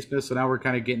 5. Neesmith, so now we're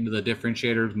kind of getting to the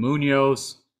differentiators.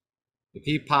 Munoz, if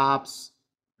he pops.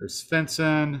 There's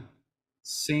Svensson,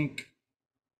 Sink.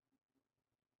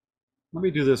 Let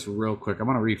me do this real quick. I'm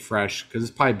going to refresh because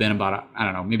it's probably been about,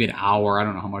 maybe an hour. I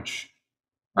don't know how much.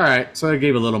 All right, so I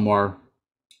gave a little more.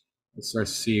 Let's start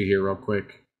to see here real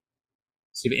quick.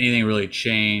 See if anything really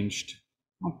changed.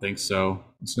 I don't think so.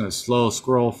 I'm just going to slow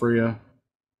scroll for you.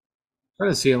 Try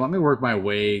to see it. Let me work my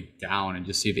way down and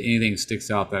just see if anything sticks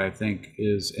out that I think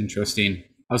is interesting.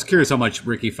 I was curious how much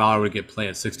Ricky Fowler would get play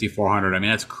at 6,400. I mean,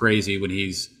 that's crazy when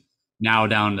he's now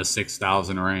down in the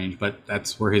 6,000 range, but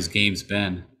that's where his game's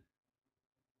been.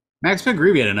 Max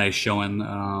McGreevy had a nice showing.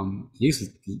 He's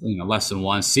less than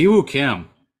 1. Siwoo Kim.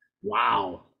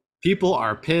 Wow. People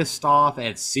are pissed off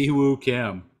at Siwoo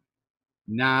Kim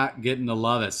not getting the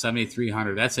love at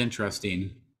 7,300. That's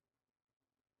interesting.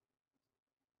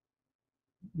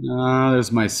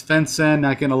 There's my Svensson,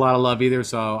 not getting a lot of love either,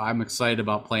 so I'm excited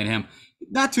about playing him.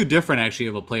 Not too different, actually,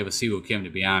 of a play of a Siwoo Kim, to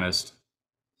be honest.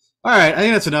 All right, I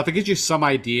think that's enough. It gives you some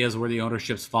ideas where the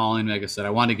ownership's falling. Like I said,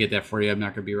 I wanted to get that for you. I'm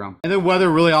not going to be wrong. And then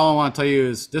weather, really all I want to tell you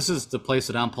is this is the place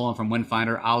that I'm pulling from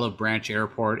Windfinder, Olive Branch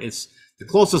Airport. It's the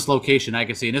closest location I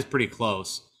can see, and it's pretty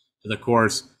close to the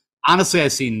course. Honestly, I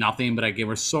see nothing, but again,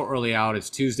 we're so early out. It's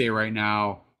Tuesday right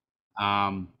now.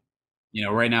 You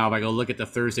know, right now, if I go look at the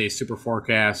Thursday super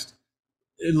forecast,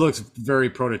 it looks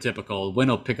very prototypical. Wind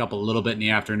will pick up a little bit in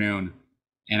the afternoon.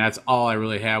 And that's all I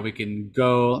really have. We can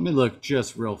go, let me look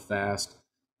just real fast.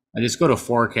 I just go to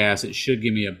forecast. It should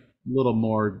give me a little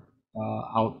more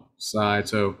outside.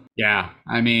 So yeah,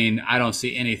 I mean, I don't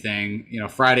see anything. You know,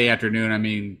 Friday afternoon, I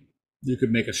mean, you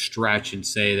could make a stretch and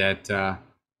say that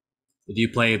if you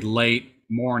played late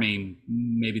morning,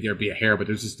 maybe there'd be a hair, but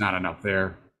there's just not enough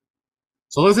there.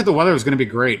 So it looks like the weather is going to be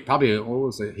great. Probably, what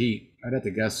was the heat? I'd have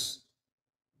to guess.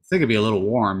 I think it'd be a little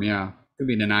warm. Yeah, could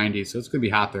be in the 90s. So it's going to be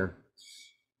hot there.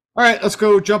 All right, let's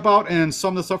go jump out and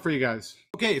sum this up for you guys.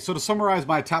 Okay, so to summarize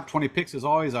my top 20 picks, as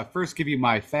always, I first give you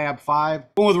my Fab 5.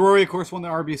 Going with Rory, of course, won the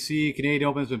RBC. Canadian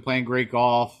Open's been playing great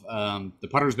golf. The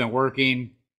putter's been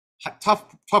working.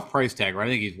 Tough price tag, right? I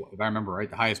think he's, if I remember right,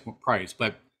 the highest price.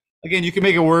 But again, you can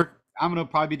make it work. I'm going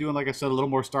to probably be doing, like I said, a little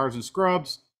more stars and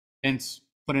scrubs. Hence,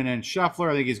 putting in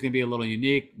Scheffler. I think he's going to be a little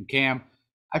unique. And Cam,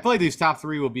 I feel like these top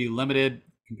 3 will be limited.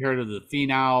 Compared to the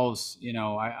Phenows, you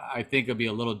know, I think it'll be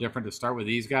a little different to start with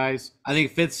these guys. I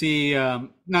think Fitzy,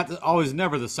 always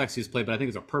never the sexiest play, but I think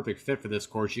it's a perfect fit for this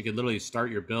course. You could literally start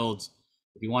your builds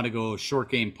if you want to go short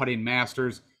game putting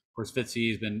masters. Of course,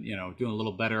 Fitzy's been, you know, doing a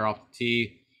little better off the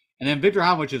tee. And then Victor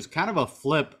Hovland, which is kind of a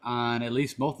flip on at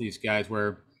least most of these guys,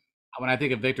 where when I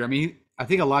think of Victor, I mean, I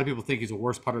think a lot of people think he's a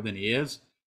worse putter than he is.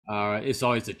 It's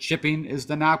always the chipping is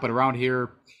the knock, but around here,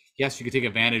 yes, you could take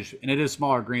advantage, and it is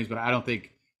smaller greens, but I don't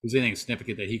think there's anything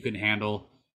significant that he couldn't handle.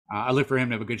 I look for him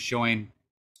to have a good showing.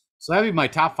 So that'd be my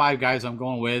top 5 guys I'm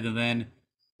going with. And then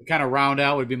to kind of round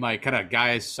out would be my kind of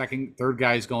guys, second, third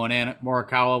guys going in.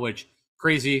 Morikawa, which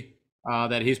crazy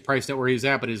that he's priced at where he's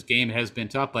at, but his game has been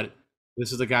tough. But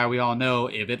this is the guy we all know.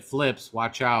 If it flips,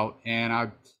 watch out. And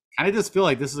I kind of just feel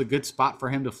like this is a good spot for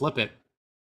him to flip it.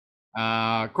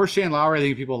 Of course, Shane Lowry,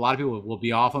 I think a lot of people will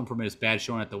be off him from his bad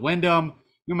showing at the Wyndham.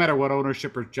 No matter what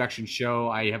ownership projections show,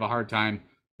 I have a hard time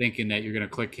thinking that you're going to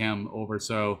click him over.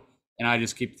 So, and I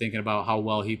just keep thinking about how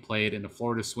well he played in the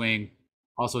Florida swing.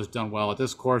 Also has done well at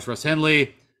this course. Russ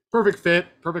Henley, perfect fit,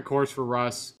 perfect course for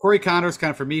Russ. Corey Connors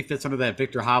kind of, for me, fits under that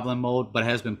Victor Hovland mold, but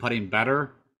has been putting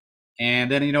better.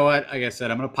 And then, you know what? Like I said,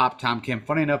 I'm going to pop Tom Kim.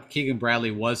 Funny enough, Keegan Bradley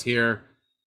was here.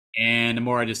 And the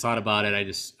more I just thought about it, I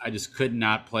just could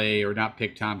not play or not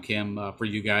pick Tom Kim for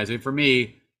you guys. And for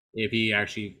me, if he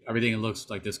actually, everything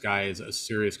looks like this guy is a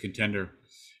serious contender.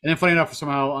 And then funny enough,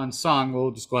 somehow unsung, we'll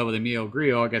just go ahead with Emilio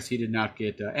Grillo. I guess he did not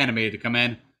get animated to come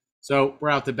in. So we're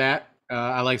out the bat.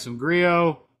 I like some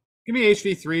Grillo. Give me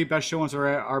HV3, best showings are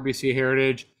at RBC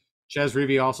Heritage. Ches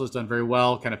Reavie also has done very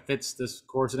well, kind of fits this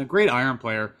course, and a great iron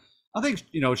player. I think,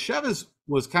 you know, Chev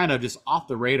was kind of just off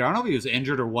the radar. I don't know if he was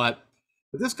injured or what,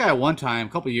 but this guy at one time, a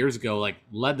couple of years ago, like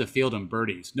led the field in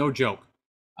birdies. No joke.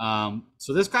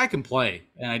 So this guy can play,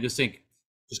 and I just think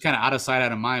just kind of out of sight,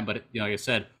 out of mind. But, you know, like I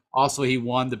said, also, he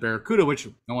won the Barracuda, which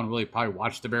no one really probably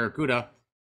watched the Barracuda.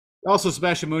 Also,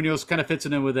 Sebastian Munoz kind of fits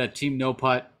in with that team no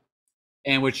putt,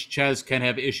 and which Ches can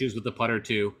have issues with the putter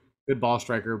too. Good ball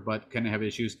striker, but can have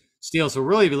issues. Steele. So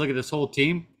really, if you look at this whole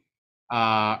team,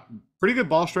 pretty good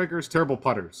ball strikers, terrible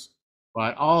putters.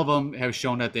 But all of them have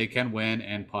shown that they can win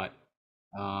and putt.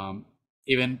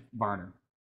 Even Varner.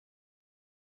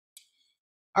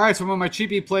 All right, so one of my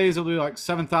cheapie plays will be like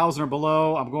 7,000 or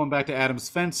below. I'm going back to Adam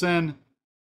Svensson.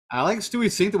 I like Stewie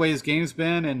Sink the way his game's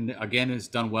been, and again, has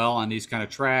done well on these kind of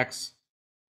tracks.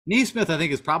 Neesmith, I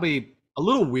think, is probably a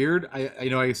little weird. You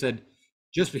know, like I said,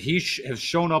 just he has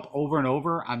shown up over and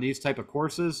over on these type of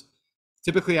courses.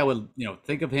 Typically, I would, you know,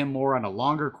 think of him more on a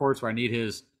longer course where I need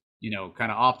his, you know,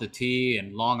 kind of off the tee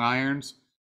and long irons.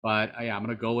 But yeah, I'm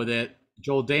going to go with it.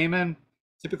 Joel Damon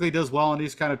typically does well on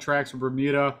these kind of tracks in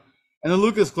Bermuda. And then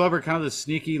Lucas Glover, kind of the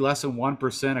sneaky, less than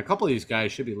 1%. A couple of these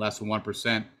guys should be less than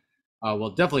 1%. Well,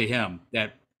 definitely him.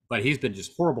 But he's been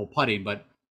just horrible putting. But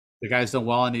the guy's done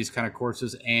well on these kind of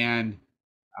courses. And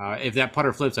if that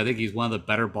putter flips, I think he's one of the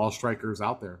better ball strikers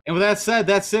out there. And with that said,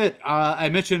 that's it. I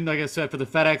mentioned, like I said, for the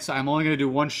FedEx, I'm only going to do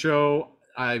one show.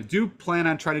 I do plan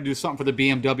on trying to do something for the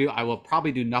BMW. I will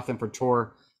probably do nothing for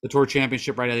Tour The Tour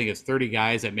Championship, right? I think it's 30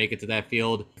 guys that make it to that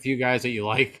field. A few guys that you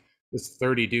like, it's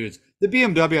 30 dudes. The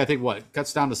BMW, I think,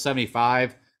 cuts down to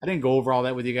 75. I didn't go over all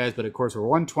that with you guys, but of course, we're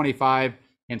 125,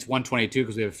 and it's 122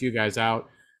 because we have a few guys out.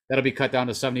 That'll be cut down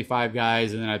to 75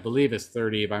 guys, and then I believe it's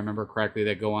 30, if I remember correctly,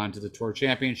 that go on to the Tour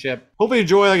Championship. Hopefully you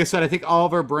enjoy. Like I said, I think all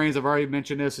of our brains, I've already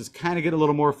mentioned this, is kind of get a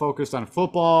little more focused on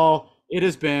football. It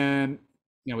has been,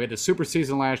 we had the super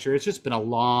season last year. It's just been a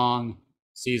long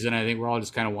season. I think we're all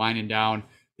just kind of winding down.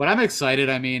 But I'm excited.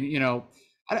 I mean,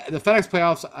 the FedEx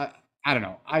playoffs, I don't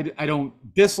know. I don't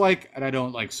dislike and I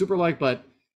don't super like, but,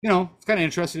 it's kind of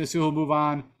interesting to see who'll move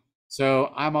on.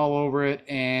 So I'm all over it.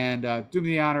 And do me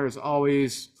the honor, as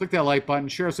always, click that like button,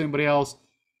 share it with anybody else.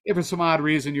 If for some odd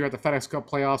reason you're at the FedEx Cup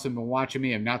playoffs and been watching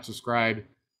me and not subscribed,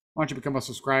 why don't you become a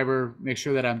subscriber? Make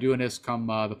sure that I'm doing this come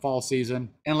the fall season.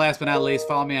 And last but not least,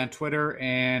 follow me on Twitter.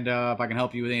 And if I can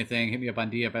help you with anything, hit me up on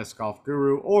DFS Golf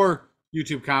Guru or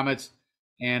YouTube comments.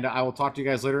 And I will talk to you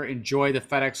guys later. Enjoy the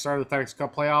start of the FedEx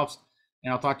Cup playoffs.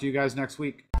 And I'll talk to you guys next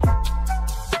week.